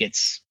just think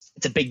it's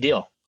a big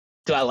deal.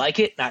 Do I like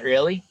it? Not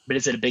really. But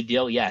is it a big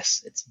deal?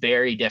 Yes. It's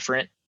very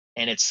different,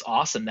 and it's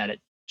awesome that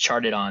it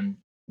charted on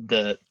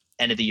the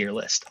end of the year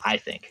list, I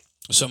think.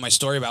 So my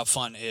story about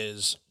Fun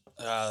is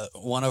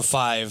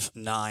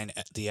 105.9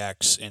 The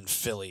X in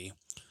Philly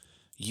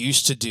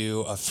used to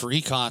do a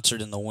free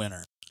concert in the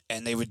winter,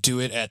 and they would do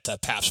it at the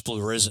Pabst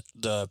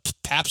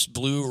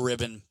Blue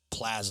Ribbon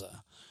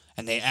Plaza.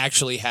 And they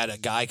actually had a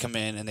guy come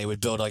in, and they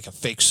would build like a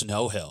fake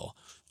snow hill,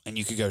 and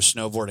you could go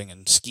snowboarding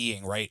and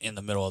skiing right in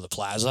the middle of the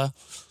plaza.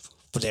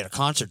 But they had a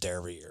concert there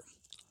every year,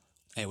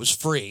 and it was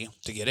free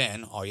to get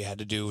in. All you had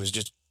to do was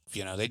just,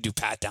 they do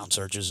pat down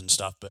searches and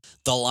stuff. But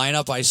the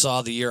lineup I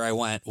saw the year I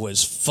went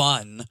was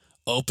Fun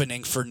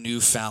opening for New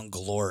Found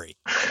Glory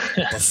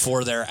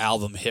before their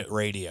album hit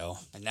radio.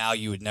 And now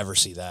you would never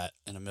see that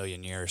in a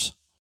million years.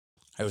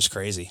 It was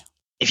crazy.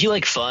 If you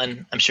like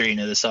Fun, I'm sure you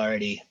know this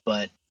already,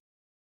 but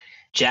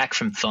Jack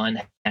from Fun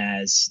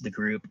has the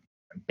group,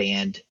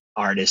 band,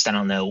 artist, I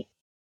don't know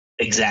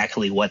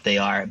exactly what they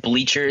are.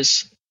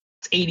 Bleachers.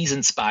 It's 80s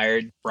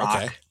inspired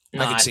rock. Okay. I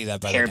Not can see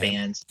that by hair the name.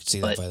 bands. I can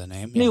see that by the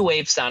name. New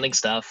wave sounding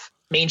stuff.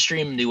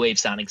 Mainstream new wave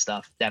sounding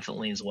stuff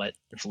definitely is what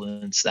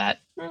influenced that.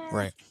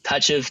 Right.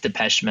 Touch of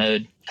Depeche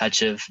Mode,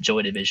 touch of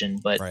Joy Division,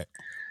 but Right.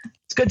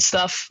 It's good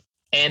stuff.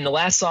 And the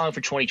last song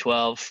for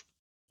 2012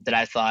 that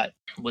I thought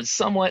was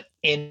somewhat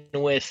in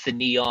with the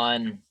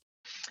neon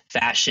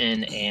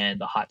fashion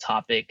and the Hot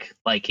Topic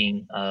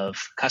liking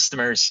of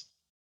customers.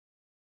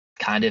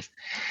 Kind of.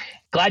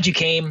 Glad You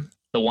Came,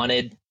 The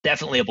Wanted,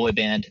 definitely a boy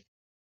band.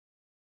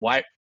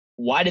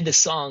 Why did this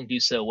song do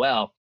so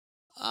well?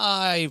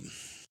 I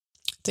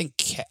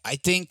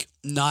think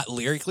not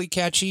lyrically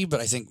catchy, but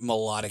I think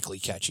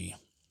melodically catchy.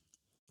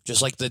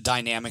 Just like the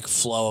dynamic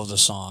flow of the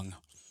song,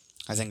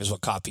 I think is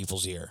what caught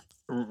people's ear.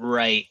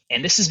 Right.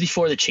 And this is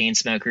before the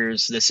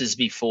Chainsmokers. This is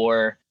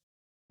before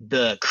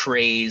the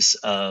craze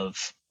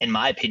of, in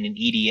my opinion,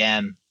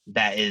 EDM.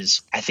 That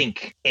is, I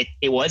think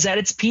it was at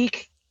its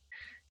peak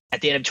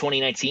at the end of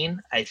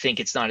 2019. I think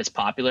it's not as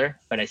popular,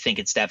 but I think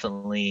it's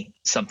definitely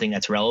something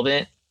that's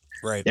relevant.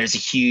 Right. There's a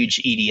huge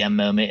EDM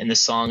moment in the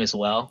song as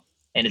well,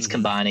 and it's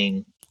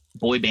combining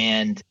boy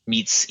band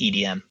meets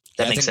EDM.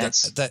 That makes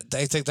sense.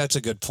 I think that's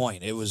a good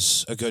point. It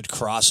was a good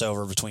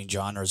crossover between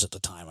genres at the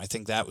time. I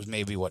think that was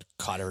maybe what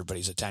caught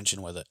everybody's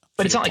attention with it.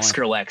 But it's not like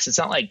Skrillex. It's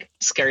not like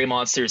Scary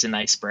Monsters and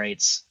Nice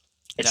Sprites.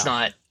 It's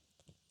not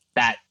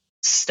that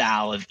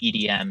style of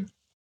EDM.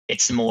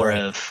 It's more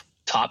of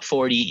top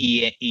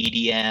 40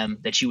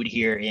 EDM that you would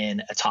hear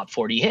in a top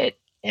 40 hit.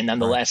 And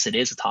nonetheless, it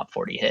is a top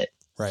 40 hit.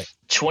 Right.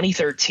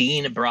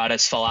 2013 brought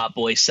us Fall Out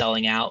Boy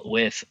selling out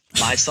with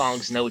My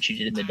Songs Know What You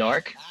Did in the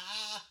Dark.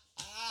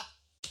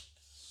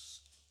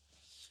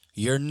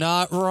 You're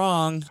not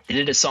wrong. They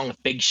did a song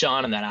with Big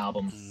Sean on that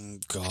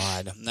album.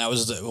 God,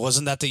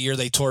 wasn't that the year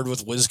they toured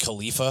with Wiz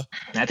Khalifa?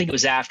 And I think it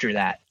was after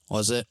that.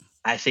 Was it?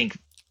 I think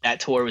that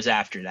tour was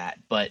after that.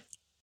 But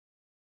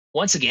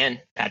once again,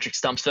 Patrick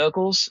Stump's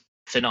vocals,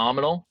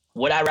 phenomenal.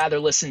 Would I rather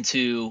listen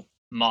to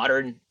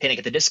modern Panic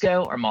at the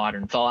Disco or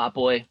modern Fall Out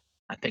Boy?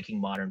 I'm picking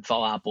modern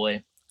Fall Out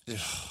Boy.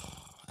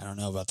 I don't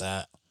know about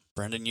that.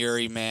 Brendan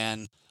Urie,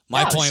 man.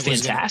 My point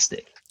was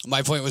fantastic.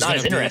 My point was not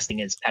as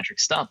interesting as Patrick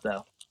Stump,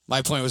 though.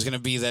 My point was going to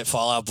be that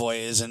Fall Out Boy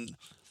isn't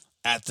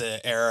at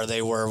the era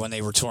they were when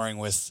they were touring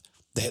with.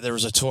 There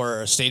was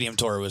a stadium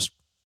tour. It was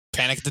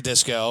Panic at the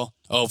Disco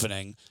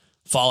opening,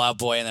 Fall Out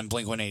Boy, and then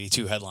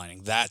Blink-182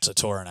 headlining. That's a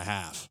tour and a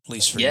half, at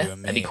least for you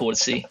and me. That'd be cool to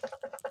see.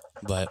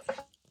 But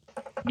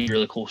be a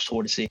really cool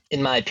tour to see.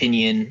 In my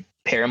opinion,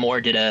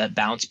 Paramore did a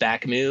bounce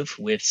back move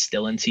with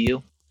Still Into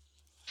You.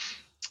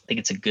 think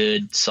it's a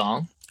good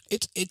song.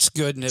 It's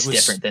good, and It's it was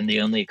different than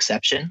The Only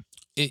Exception.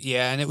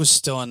 Yeah, and it was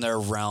still in their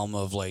realm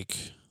of like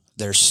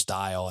their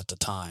style at the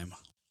time.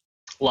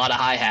 A lot of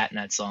hi-hat in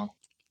that song.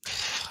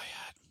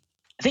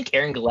 I think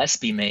Aaron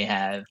Gillespie may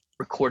have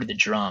recorded the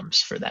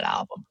drums for that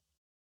album.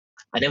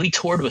 I know he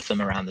toured with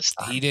them around this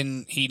time.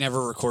 He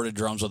never recorded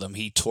drums with them.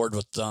 He toured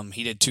with them.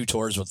 He did 2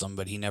 tours with them,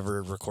 but he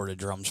never recorded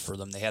drums for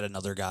them. They had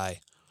another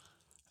guy.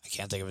 I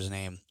can't think of his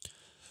name.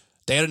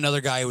 They had another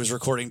guy who was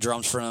recording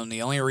drums for them.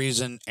 The only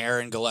reason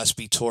Aaron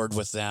Gillespie toured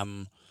with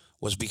them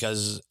was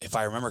because, if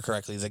I remember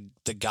correctly,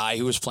 the guy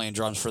who was playing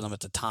drums for them at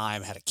the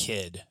time had a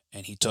kid,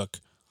 and he took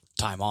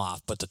time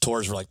off. But the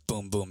tours were like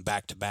boom, boom,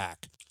 back to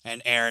back.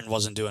 And Aaron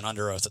wasn't doing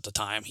Under Oath at the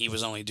time. He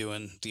was only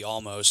doing the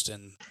Almost,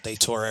 and they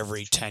tour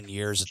every 10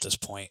 years at this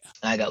point.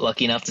 I got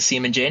lucky enough to see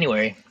him in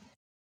January.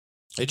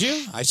 Did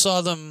you? I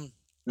saw them.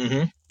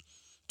 Mm-hmm.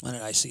 When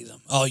did I see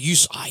them? Oh,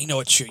 I know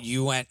it's true.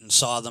 You went and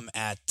saw them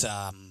at,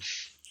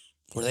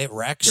 were they at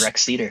Rex? The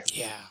Rex Theater.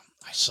 Yeah,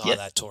 I saw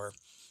that tour.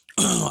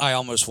 I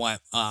almost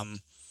went.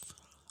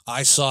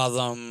 I saw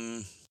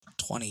them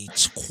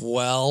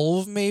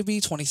 2012, maybe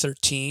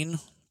 2013.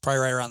 Probably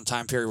right around the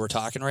time period we're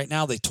talking right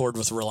now. They toured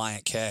with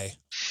Reliant K.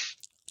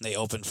 They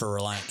opened for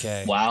Reliant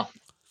K. Wow.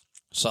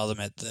 Saw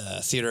them at the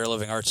Theater of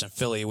Living Arts in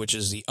Philly, which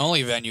is the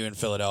only venue in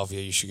Philadelphia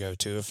you should go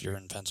to if you're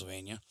in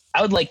Pennsylvania.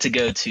 I would like to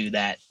go to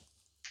that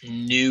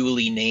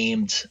newly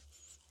named,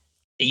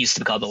 it used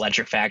to be called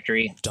Electric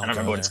Factory. I don't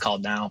remember what it's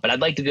called now, but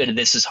I'd like to go to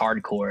This Is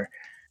Hardcore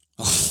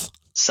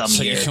some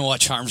so year. You can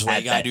watch Harm's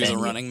Way Guy do venue.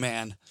 The Running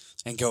Man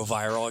and go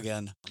viral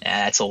again.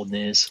 Yeah, that's old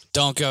news.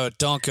 Don't go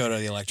to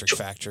the Electric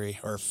Factory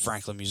or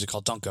Franklin Music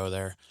Hall. Don't go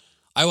there.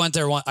 I went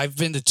there I've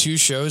been to 2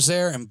 shows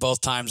there, and both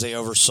times they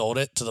oversold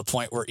it to the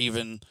point where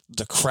even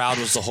the crowd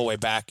was the whole way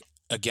back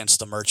against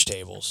the merch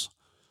tables.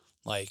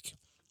 Like,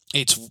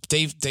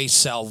 they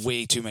sell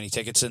way too many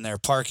tickets in there.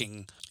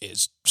 Parking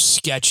is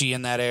sketchy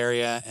in that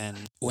area,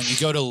 and when you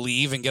go to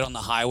leave and get on the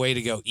highway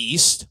to go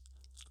east,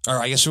 or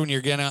I guess when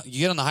you get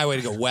on the highway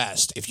to go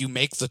west, if you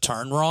make the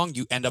turn wrong,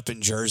 you end up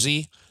in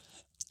Jersey,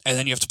 and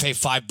then you have to pay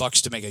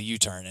 $5 to make a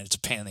U-turn, and it's a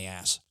pain in the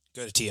ass.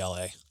 Go to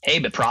TLA. Hey,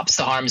 but props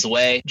to Harm's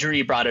Way. Drew,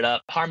 you brought it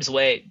up. Harm's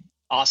Way,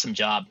 awesome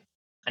job.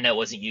 I know it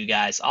wasn't you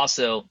guys.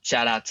 Also,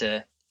 shout out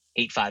to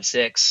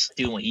 856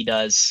 doing what he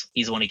does.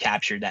 He's the one who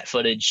captured that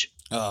footage.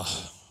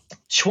 Oh.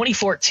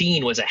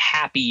 2014 was a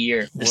happy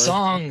year. The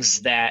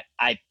songs that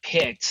I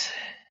picked.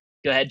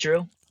 Go ahead,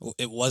 Drew.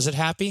 Was it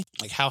happy?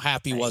 Like, how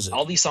happy was it?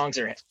 All these songs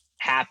are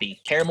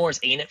happy. Paramore's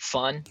Ain't It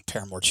Fun?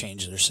 Paramore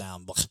changed their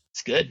sound.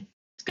 It's good.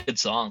 It's a good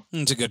song.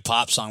 It's a good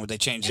pop song, but they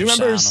changed their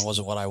sound. It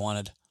wasn't what I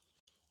wanted.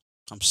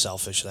 I'm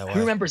selfish that way. Who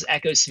remembers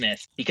Echo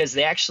Smith? Because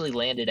they actually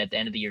landed at the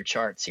end of the year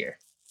charts here.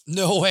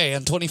 No way.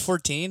 In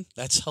 2014?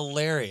 That's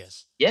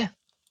hilarious. Yeah.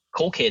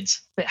 Cool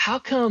Kids. But how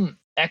come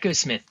Echo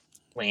Smith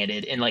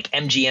landed and like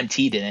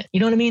MGMT didn't? You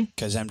know what I mean?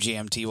 Because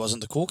MGMT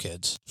wasn't the Cool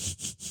Kids.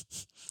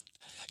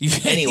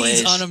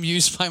 Anyways. He's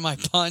unamused by my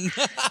pun.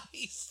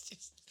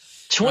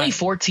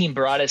 2014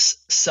 brought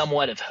us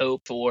somewhat of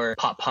hope for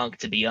pop punk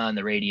to be on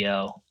the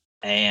radio.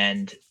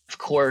 And of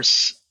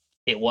course,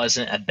 it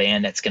wasn't a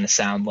band that's going to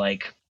sound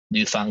like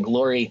New Found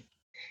Glory.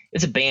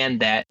 It's a band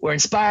that were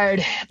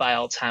inspired by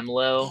All Time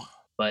Low,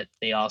 but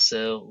they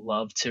also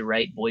love to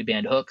write boy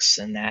band hooks,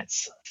 and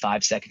that's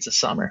 5 Seconds of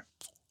Summer.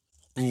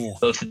 Ooh.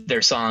 Both of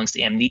their songs,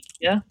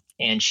 Amnesia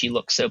and She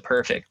Looks So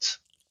Perfect,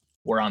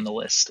 were on the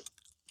list.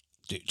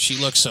 Dude, She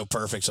Looks So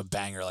Perfect's a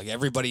banger. Like,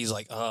 everybody's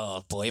like,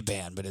 oh, boy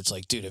band. But it's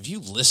like, dude, if you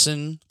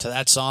listen to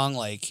that song,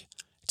 like,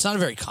 it's not a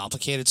very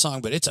complicated song,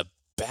 but it's a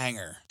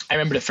banger. I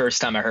remember the first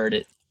time I heard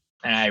it,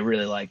 and I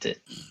really liked it.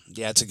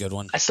 Yeah, it's a good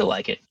one. I still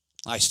like it.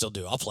 I still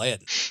do. I'll play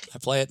it. I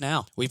play it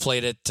now. We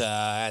played it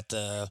at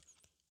the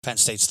Penn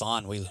State's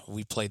Thon.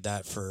 We played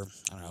that for,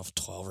 I don't know,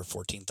 12 or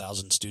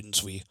 14,000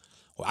 students.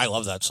 I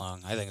love that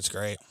song. I think it's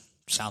great.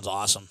 Sounds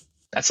awesome.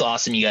 That's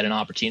awesome. You got an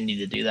opportunity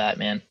to do that,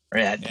 man. Or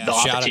the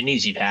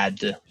opportunities you've had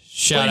to.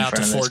 Shout out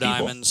to Four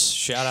Diamonds.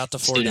 Shout out to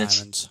Four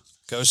Diamonds.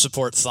 Go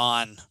support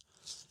Thon.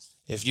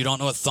 If you don't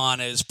know what Thon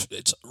is,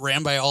 it's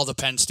ran by all the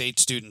Penn State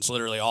students,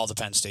 literally all the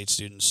Penn State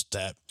students.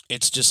 That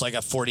it's just like a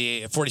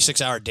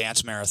 46-hour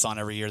dance marathon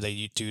every year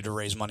they do to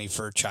raise money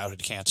for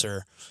childhood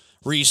cancer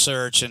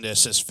research and to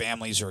assist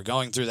families who are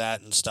going through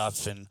that and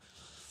stuff. And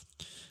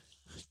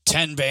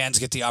 10 bands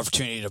get the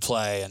opportunity to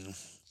play, and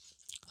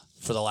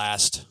for the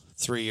last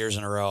 3 years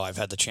in a row, I've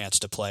had the chance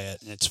to play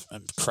it, and it's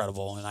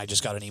incredible. And I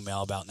just got an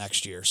email about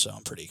next year, so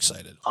I'm pretty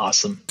excited.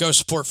 Awesome. Go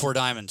support Four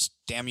Diamonds.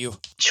 Damn you.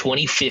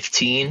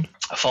 2015,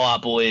 Fall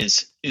Out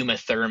Boy's Uma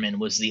Thurman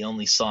was the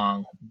only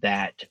song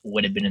that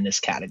would have been in this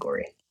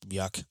category.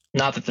 Yuck.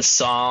 Not that the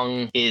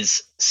song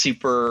is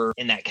super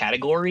in that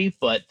category,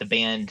 but the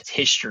band's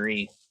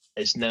history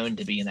is known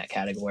to be in that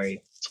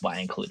category. That's why I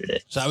included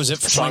it. So that was it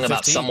for 2015? Song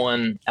about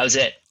someone.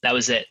 That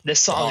was it. This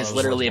song is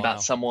literally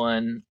about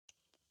someone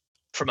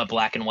from a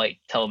black and white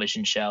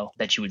television show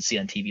that you would see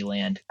on TV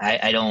Land.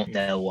 I don't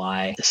know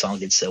why the song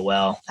did so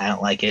well. I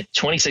don't like it.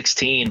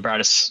 2016 brought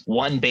us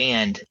one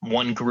band,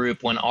 one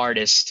group, one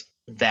artist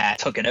that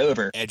took it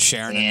over. Ed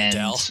Sheeran and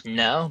Adele.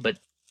 No, but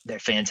they're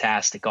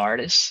fantastic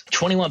artists.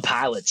 21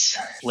 Pilots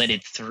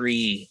landed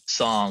 3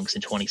 songs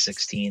in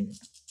 2016.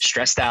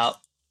 Stressed Out,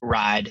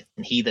 Ride,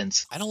 and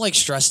Heathens. I don't like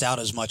Stressed Out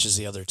as much as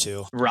the other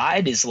two.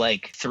 Ride is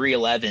like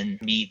 311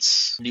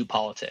 meets New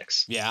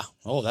Politics. Yeah.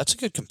 Oh, that's a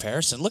good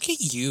comparison. Look at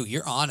you.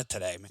 You're on it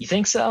today, man. You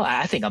think so?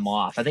 I think I'm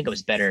off. I think it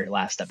was better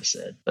last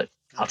episode, but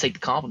I'll take the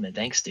compliment.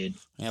 Thanks, dude.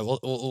 Yeah,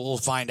 we'll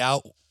find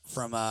out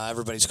from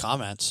everybody's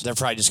comments. They're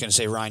probably just going to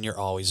say, Ryan, you're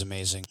always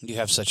amazing. You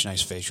have such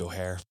nice facial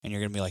hair. And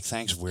you're going to be like,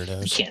 thanks,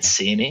 weirdos. You can't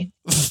see me.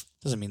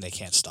 Doesn't mean they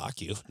can't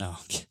stalk you. No.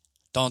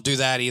 Don't do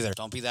that either.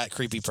 Don't be that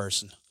creepy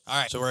person. All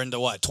right. So we're into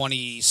what,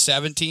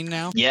 2017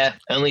 now? Yeah.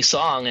 Only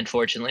song,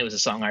 unfortunately, was a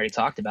song I already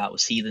talked about,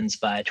 was Heathens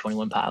by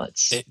 21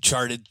 Pilots. It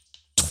charted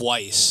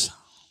twice,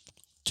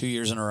 2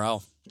 years in a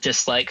row.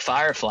 Just like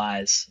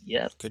Fireflies.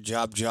 Yep. Good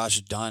job,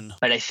 Josh Dunn.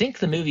 But I think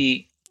the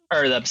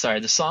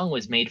song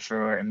was made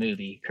for a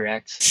movie,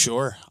 correct?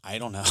 Sure. I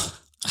don't know.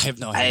 I have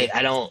no idea.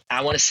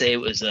 I want to say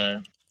it was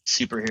a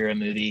superhero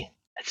movie,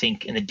 I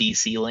think in the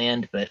DC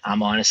land, but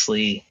I'm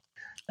honestly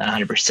not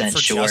 100%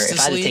 sure. Justice if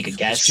I had to League? take a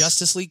guess. Is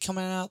Justice League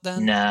coming out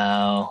then?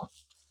 No.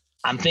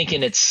 I'm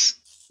thinking it's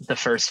the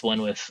first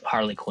one with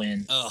Harley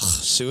Quinn. Ugh.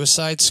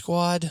 Suicide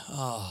Squad?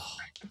 Oh.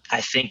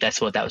 I think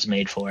that's what that was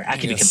made for. I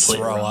could be gonna completely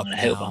throw wrong. up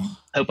I now.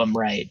 hope I'm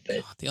right,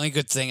 but The only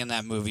good thing in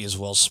that movie is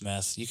Will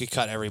Smith. You could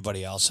cut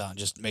everybody else out and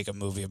just make a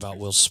movie about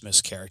Will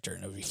Smith's character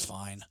and it would be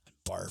fine.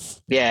 Barf.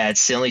 yeah,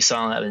 it's the only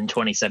song that was in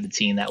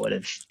 2017 that would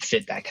have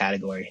fit that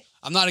category.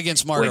 I'm not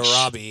against Margot Which-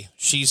 Robbie.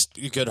 She's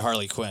a good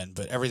Harley Quinn,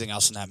 but everything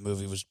else in that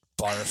movie was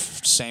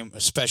barf. Same,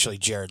 especially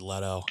Jared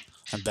Leto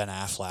and Ben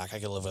Affleck. I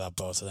could live without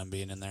both of them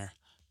being in there.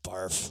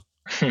 Barf.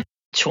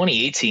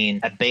 2018,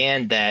 a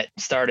band that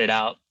started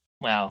out,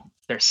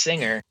 their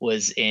singer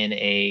was in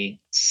a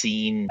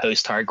scene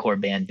post-hardcore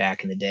band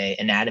back in the day,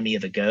 Anatomy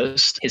of a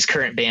Ghost. His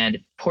current band,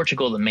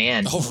 Portugal the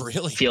Man, Oh,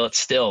 really? Feel It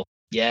Still.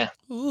 Yeah,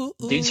 Ooh,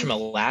 ooh. dude's from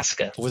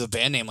Alaska. With a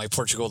band name like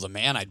Portugal the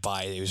Man, I'd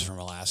buy he was from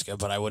Alaska,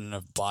 but I wouldn't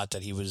have bought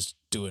that he was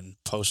doing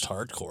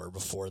post-hardcore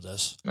before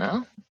this.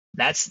 Well,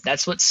 that's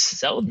what's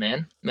sold,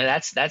 man. I mean,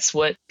 that's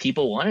what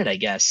people wanted, I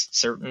guess.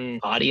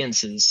 Certain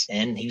audiences,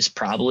 and he's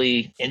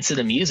probably into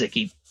the music.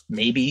 He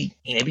maybe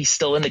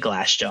still into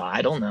Glassjaw.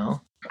 I don't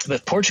know.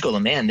 But Portugal the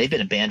Man, they've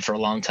been a band for a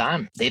long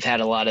time. They've had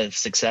a lot of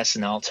success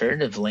in the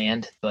alternative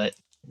land, but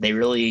they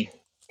really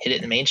hit it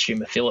in the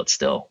mainstream. I Feel It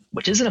Still,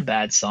 which isn't a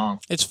bad song.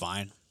 It's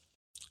fine.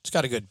 It's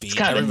got a good beat. It's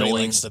kind of Everybody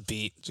annoying. likes the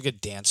beat. It's a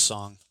good dance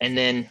song. And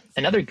then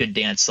another good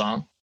dance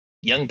song,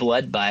 Young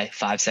Blood by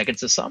 5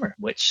 Seconds of Summer,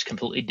 which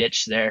completely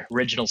ditched their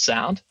original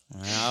sound,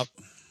 Yep.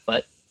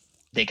 but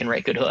they can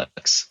write good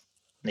hooks.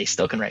 They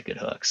still can write good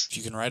hooks. If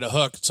you can write a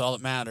hook, it's all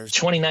that matters.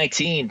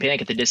 2019,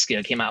 Panic at the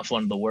Disco came out with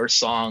one of the worst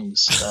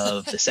songs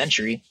of the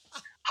century.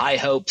 High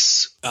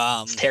Hopes.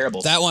 It's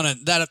terrible. That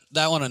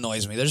one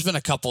annoys me. There's been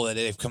a couple that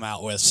they've come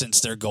out with since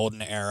their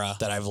golden era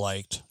that I've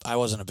liked. I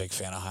wasn't a big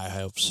fan of High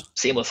Hopes.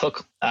 Same with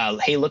Hook.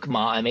 Hey, Look,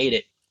 Ma, I Made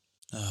It.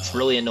 It's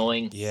really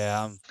annoying.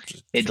 Yeah.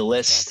 Made the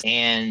list.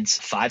 And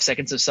 5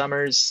 Seconds of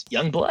Summer's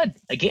Young Blood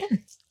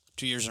again.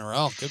 2 years in a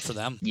row. Good for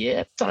them.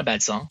 Yeah, it's not a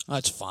bad song.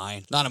 That's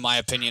fine. Not in my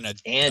opinion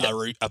And-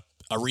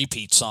 a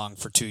repeat song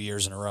for 2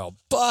 years in a row,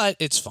 but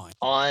it's fine.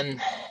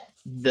 On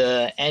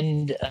the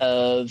end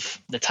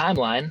of the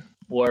timeline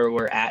where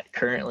we're at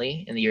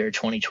currently in the year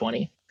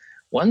 2020,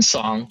 one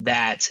song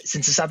that,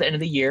 since it's at the end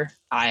of the year,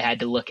 I had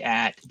to look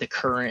at the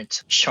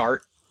current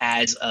chart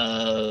as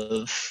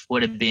of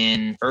would have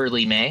been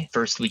early May,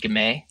 first week of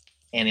May.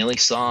 And the only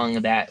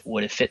song that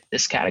would have fit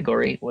this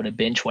category would have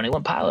been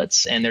 21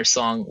 Pilots and their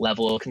song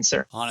Level of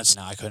Concern.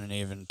 Honestly, I couldn't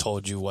even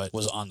told you what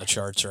was on the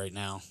charts right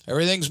now.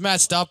 Everything's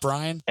messed up,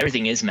 Ryan.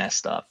 Everything is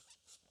messed up.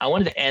 I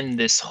wanted to end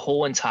this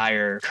whole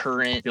entire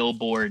current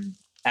Billboard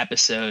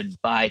episode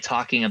by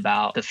talking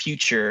about the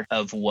future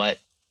of what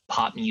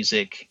pop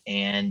music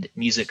and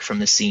music from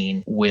the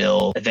scene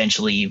will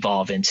eventually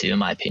evolve into, in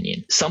my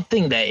opinion.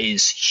 Something that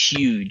is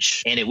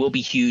huge, and it will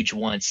be huge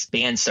once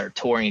bands start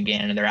touring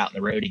again and they're out on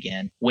the road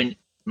again. When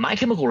My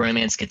Chemical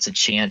Romance gets a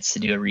chance to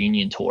do a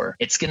reunion tour,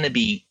 it's going to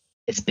be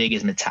as big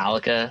as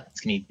Metallica.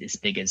 It's going to be as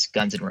big as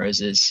Guns N'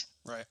 Roses.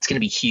 Right. It's going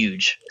to be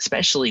huge,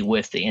 especially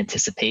with the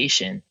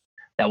anticipation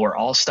that we're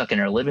all stuck in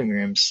our living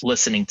rooms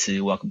listening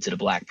to Welcome to the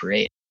Black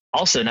Parade.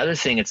 Also, another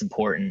thing that's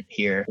important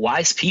here,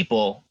 wise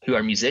people who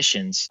are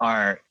musicians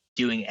are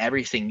doing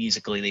everything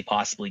musically they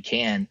possibly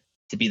can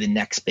to be the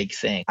next big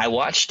thing. I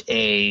watched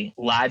a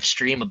live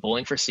stream of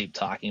Bowling for Soup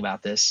talking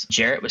about this.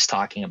 Jarrett was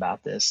talking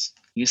about this.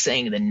 He was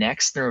saying the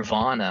next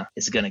Nirvana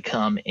is going to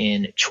come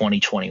in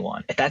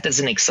 2021. If that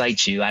doesn't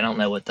excite you, I don't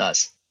know what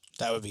does.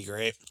 That would be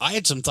great. I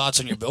had some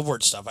thoughts on your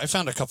Billboard stuff. I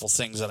found a couple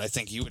things that I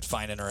think you would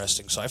find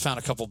interesting. So I found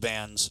a couple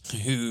bands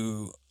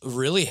who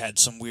really had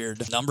some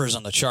weird numbers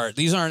on the chart.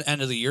 These aren't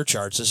end of the year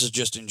charts. This is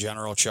just in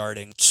general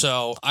charting.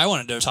 So I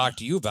wanted to talk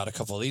to you about a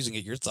couple of these and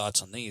get your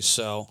thoughts on these.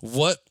 So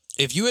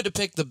if you had to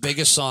pick the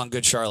biggest song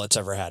Good Charlotte's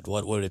ever had,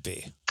 what would it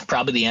be?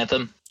 Probably the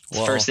anthem. It's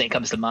the first thing that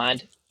comes to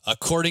mind.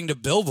 According to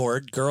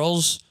Billboard,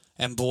 Girls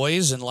and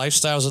Boys and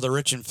Lifestyles of the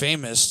Rich and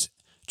Famous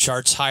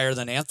charts higher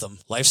than Anthem.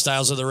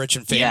 Lifestyles of the Rich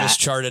and Famous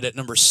charted at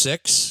number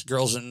 6.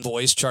 Girls and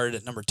Boys charted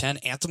at number 10.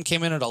 Anthem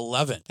came in at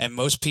 11. And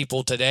most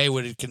people today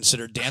would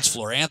consider Dance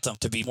Floor Anthem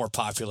to be more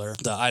popular.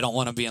 The I Don't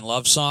Want to Be in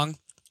Love song,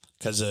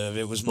 because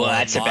it was more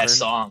that's modern. The best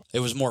song. It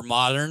was more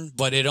modern,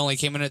 but it only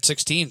came in at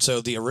 16,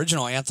 so the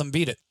original Anthem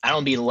beat it. I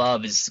Don't Be in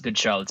Love is Good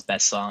Charlotte's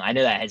best song. I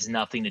know that has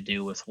nothing to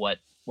do with what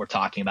we're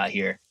talking about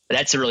here, but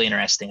that's really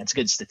interesting. It's a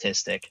good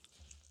statistic.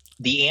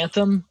 The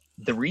Anthem,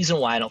 the reason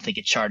why I don't think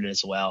it charted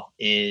as well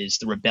is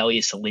the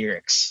rebellious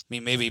lyrics. I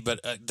mean, maybe, but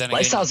then again,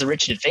 Lifestyles of the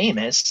Rich and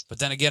Famous. But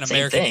then again,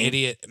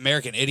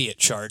 American Idiot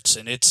charts,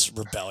 and it's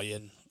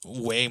rebellion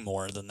way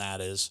more than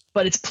that is.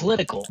 But it's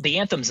political. The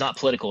Anthem's not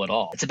political at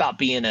all. It's about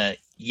being a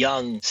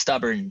young,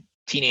 stubborn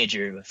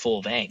teenager full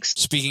of angst.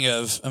 Speaking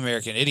of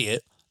American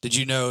Idiot, did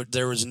you know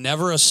there was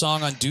never a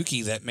song on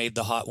Dookie that made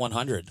the Hot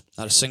 100?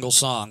 Not a single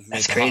song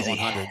made the Hot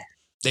 100.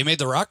 They made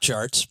the rock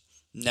charts,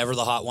 never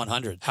the Hot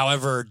 100.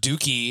 However,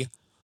 Dookie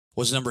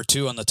was number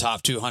 2 on the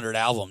top 200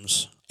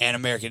 albums, and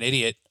American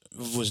Idiot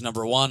was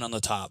number 1 on the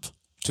top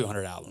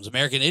 200 albums.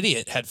 American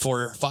Idiot had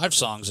 4 or 5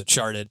 songs that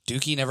charted.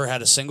 Dookie never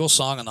had a single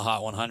song on the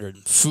Hot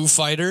 100. Foo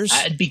Fighters.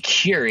 I'd be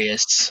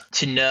curious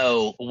to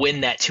know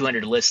when that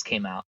 200 list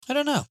came out. I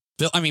don't know.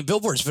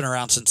 Billboard's been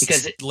around since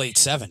the late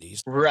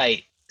 70s.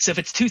 Right. So if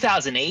it's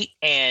 2008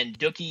 and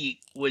Dookie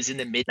was in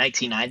the mid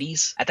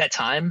 1990s, at that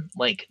time,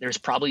 like there's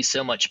probably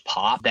so much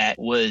pop that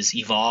was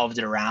evolved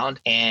and around.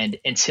 And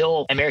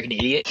until American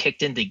Idiot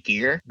kicked into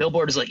gear,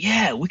 Billboard was like,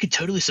 yeah, we could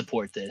totally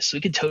support this.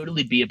 We could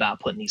totally be about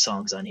putting these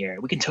songs on here.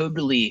 We can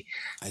totally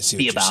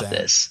be about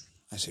this.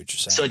 I see what you're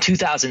saying. So in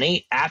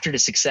 2008, after the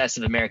success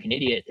of American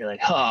Idiot, they're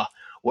like,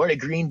 where did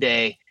Green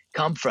Day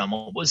come from?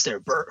 What was their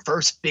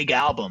first big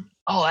album?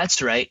 Oh,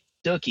 that's right.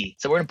 Dookie.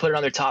 So we're going to put it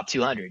on their top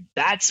 200.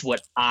 That's what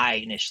I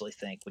initially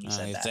think when you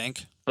said that.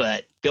 Think?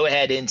 But go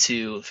ahead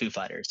into Foo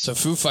Fighters. So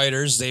Foo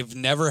Fighters, they've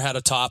never had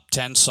a top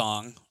 10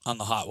 song on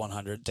the Hot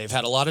 100. They've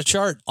had a lot of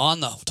chart on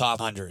the top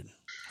 100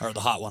 or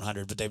the Hot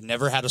 100, but they've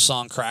never had a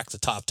song crack the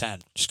top 10.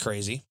 Which is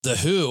crazy. The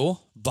Who,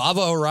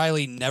 Baba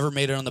O'Reilly never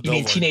made it on the Billboard.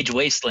 You mean Teenage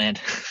Wasteland?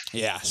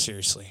 Yeah,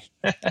 seriously.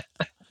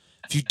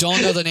 If you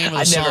don't know the name of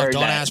the song,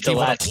 don't ask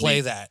people to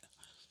play that.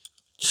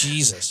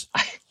 Jesus.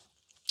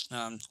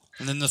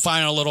 And then the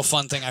final little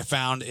fun thing I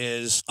found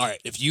is, all right,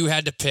 if you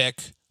had to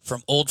pick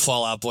from old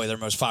Fall Out Boy their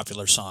most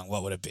popular song,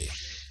 what would it be?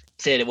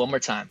 Say it one more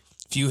time.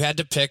 If you had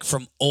to pick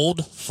from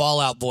old Fall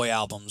Out Boy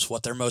albums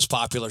what their most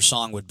popular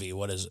song would be,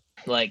 what is it?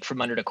 Like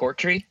From Under the Cork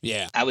Tree?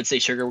 Yeah. I would say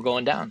Sugar We're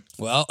Going Down.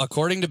 Well,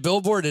 according to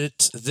Billboard,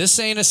 This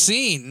Ain't a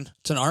Scene.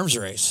 It's an arms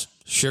race.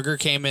 Sugar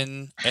came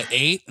in at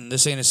 8, and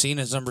This Ain't a Scene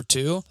is number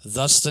 2.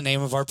 Thus the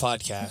name of our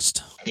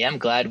podcast. Yeah, I'm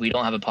glad we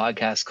don't have a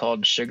podcast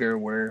called Sugar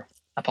We're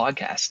a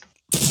Podcast.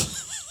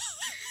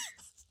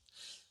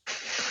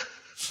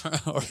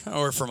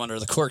 or From Under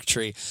the Cork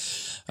Tree.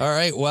 All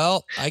right.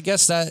 Well, I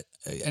guess that.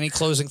 Any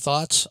closing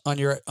thoughts on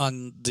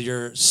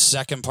your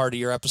second part of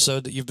your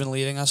episode that you've been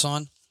leading us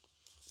on?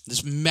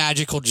 This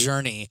magical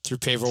journey through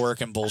paperwork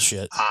and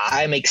bullshit.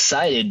 I'm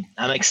excited.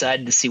 I'm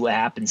excited to see what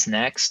happens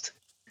next.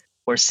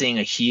 We're seeing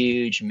a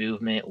huge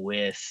movement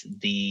with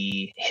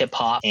the hip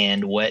hop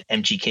and what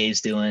MGK is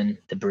doing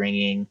to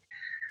bringing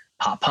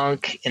pop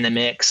punk in the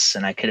mix,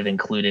 and I could have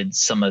included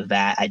some of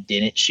that. I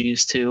didn't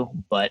choose to,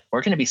 but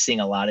we're going to be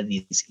seeing a lot of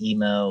these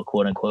emo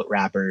quote unquote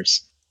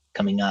rappers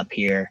coming up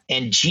here.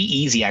 And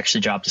G-Eazy actually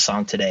dropped a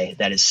song today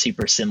that is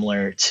super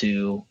similar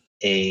to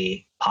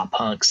a pop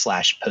punk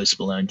 / Post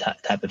Malone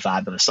type of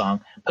vibe of a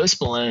song.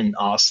 Post Malone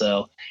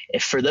also,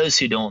 if for those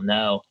who don't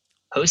know,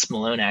 Post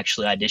Malone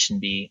actually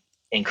auditioned me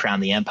in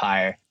Crown the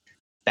Empire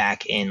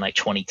back in like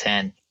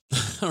 2010.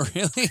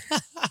 Really?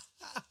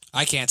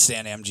 I can't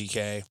stand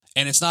MGK.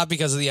 And it's not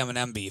because of the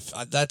Eminem beef.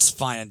 That's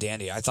fine and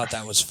dandy. I thought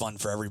that was fun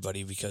for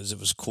everybody because it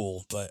was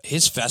cool. But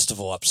his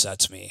festival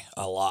upsets me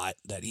a lot.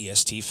 That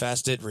EST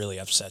Fest, it really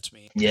upsets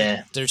me.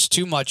 Yeah. There's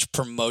too much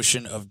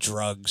promotion of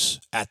drugs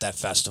at that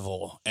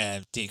festival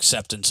and the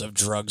acceptance of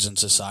drugs in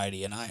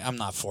society. And I'm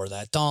not for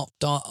that. Don't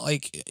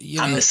like, you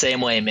know. I'm the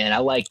same way, man. I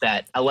like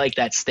that. I like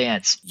that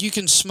stance. You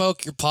can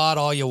smoke your pot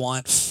all you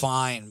want,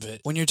 fine. But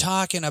when you're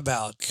talking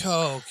about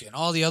coke and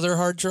all the other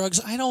hard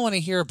drugs, I don't want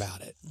to hear about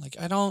it. Like,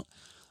 I don't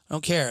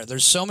care.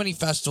 There's so many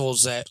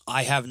festivals that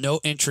I have no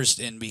interest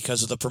in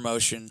because of the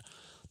promotion,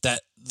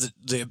 that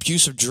the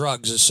abuse of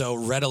drugs is so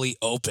readily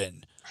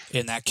open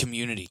in that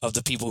community of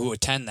the people who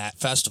attend that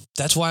festival.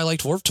 That's why I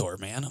liked Warped Tour,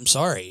 man. I'm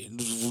sorry.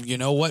 You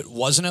know what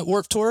wasn't at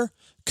Warped Tour?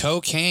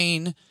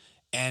 Cocaine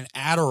and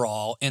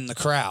Adderall in the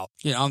crowd.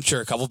 You know, I'm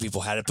sure a couple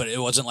people had it, but it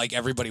wasn't like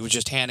everybody was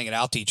just handing it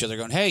out to each other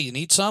going, hey, you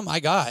need some?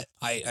 I got.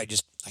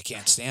 I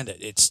can't stand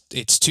it.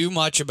 It's too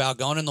much about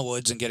going in the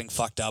woods and getting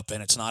fucked up,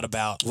 and it's not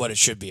about what it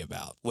should be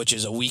about, which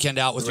is a weekend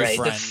out with your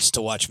friends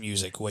to watch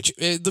music, which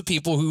the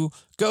people who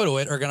go to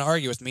it are going to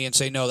argue with me and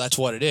say, no, that's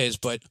what it is,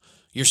 but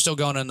you're still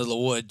going into the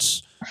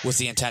woods with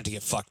the intent to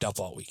get fucked up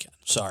all weekend.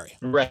 Sorry.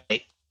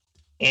 Right.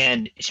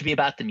 And it should be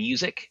about the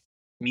music,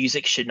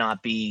 music should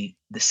not be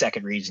the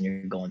second reason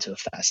you're going to a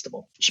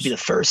festival. It should be the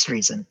first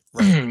reason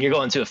Right. you're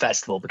going to a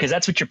festival, because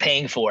that's what you're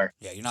paying for.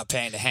 Yeah, you're not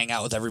paying to hang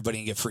out with everybody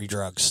and get free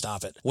drugs.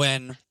 Stop it.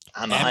 When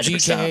I'm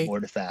 100% on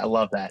board with that. I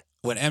love that.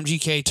 When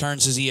MGK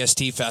turns his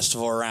EST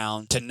festival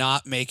around to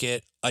not make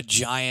it a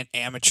giant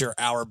amateur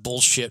hour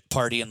bullshit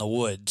party in the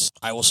woods,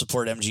 I will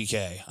support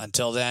MGK.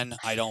 Until then,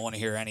 I don't want to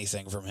hear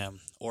anything from him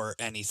or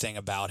anything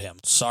about him.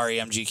 Sorry,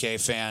 MGK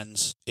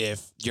fans.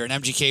 If you're an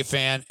MGK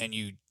fan and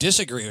you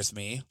disagree with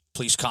me,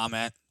 please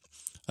comment.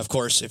 Of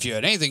course, if you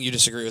had anything you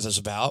disagree with us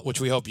about, which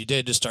we hope you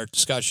did to start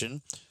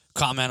discussion,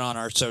 comment on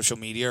our social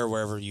media or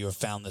wherever you have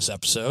found this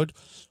episode.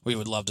 We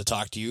would love to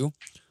talk to you.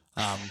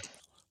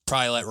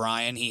 Probably let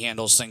Ryan. He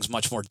handles things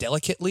much more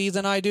delicately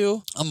than I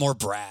do. I'm more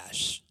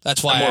brash.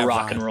 That's why I'm I more have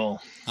rock Ryan. and roll.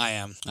 I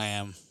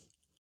am.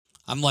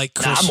 I'm like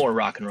Chris. I'm more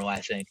rock and roll,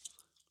 I think.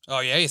 Oh,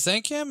 yeah, you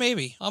think? Yeah,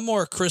 maybe. I'm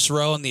more Chris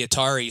Rowe in the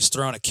Atari. He's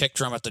throwing a kick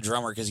drum at the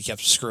drummer because he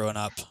kept screwing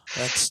up.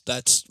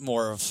 That's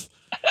more of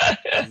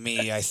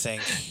me, I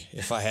think,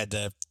 if I had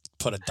to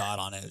put a dot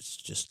on it. It's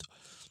just...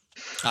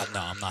 no,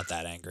 I'm not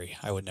that angry.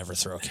 I would never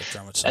throw a kick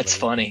drum at somebody. That's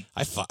funny.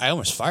 I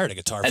almost fired a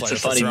guitar player for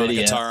funny throwing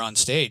video. a guitar on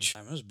stage.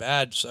 It was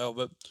bad.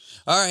 But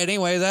all right.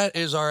 Anyway, that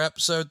is our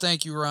episode.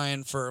 Thank you,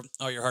 Ryan, for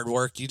all your hard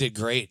work. You did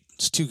great.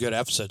 It's 2 good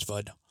episodes,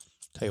 bud.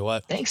 Tell you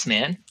what. Thanks,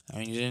 man. I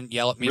mean, you didn't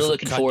yell at me Really for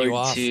looking cutting you forward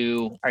off.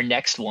 to our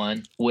next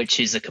one, which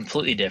is a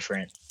completely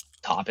different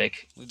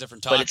topic.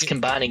 Different topic. But it's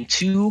combining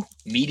 2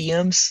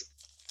 mediums.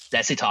 Did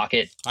I say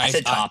topic? I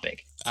said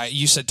topic.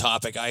 You said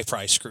topic. I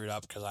probably screwed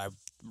up because I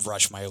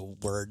rushed my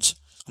words.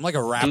 I'm like a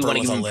Do rapper we want to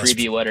with give a them a lisp.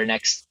 preview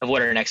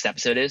what our next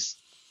episode is?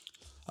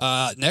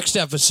 Next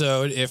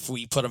episode, if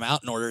we put them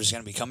out in order, is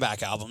going to be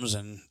comeback albums,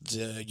 and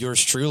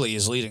yours truly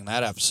is leading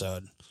that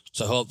episode.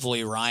 So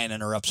hopefully Ryan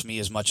interrupts me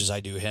as much as I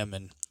do him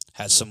and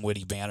has some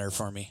witty banter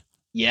for me.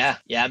 Yeah,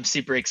 I'm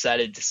super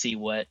excited to see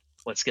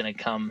what's going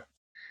to come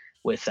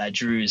with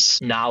Drew's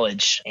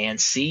knowledge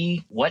and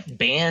see what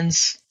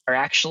bands are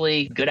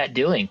actually good at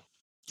doing.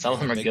 Some of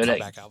them are Big good at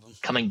comeback album.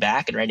 coming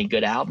back and writing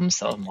good albums.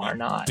 Some of them are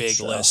not. Big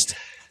list.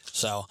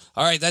 So,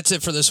 all right, that's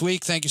it for this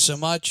week. Thank you so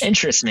much.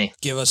 Interests me.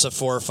 Give us a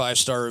 4 or 5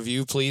 star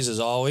review, please, as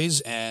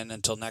always. And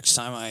until next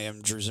time, I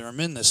am Drew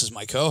Zimmerman. This is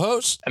my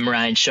co-host. I'm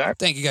Ryan Sharp.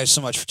 Thank you guys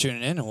so much for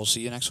tuning in, and we'll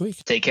see you next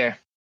week. Take care.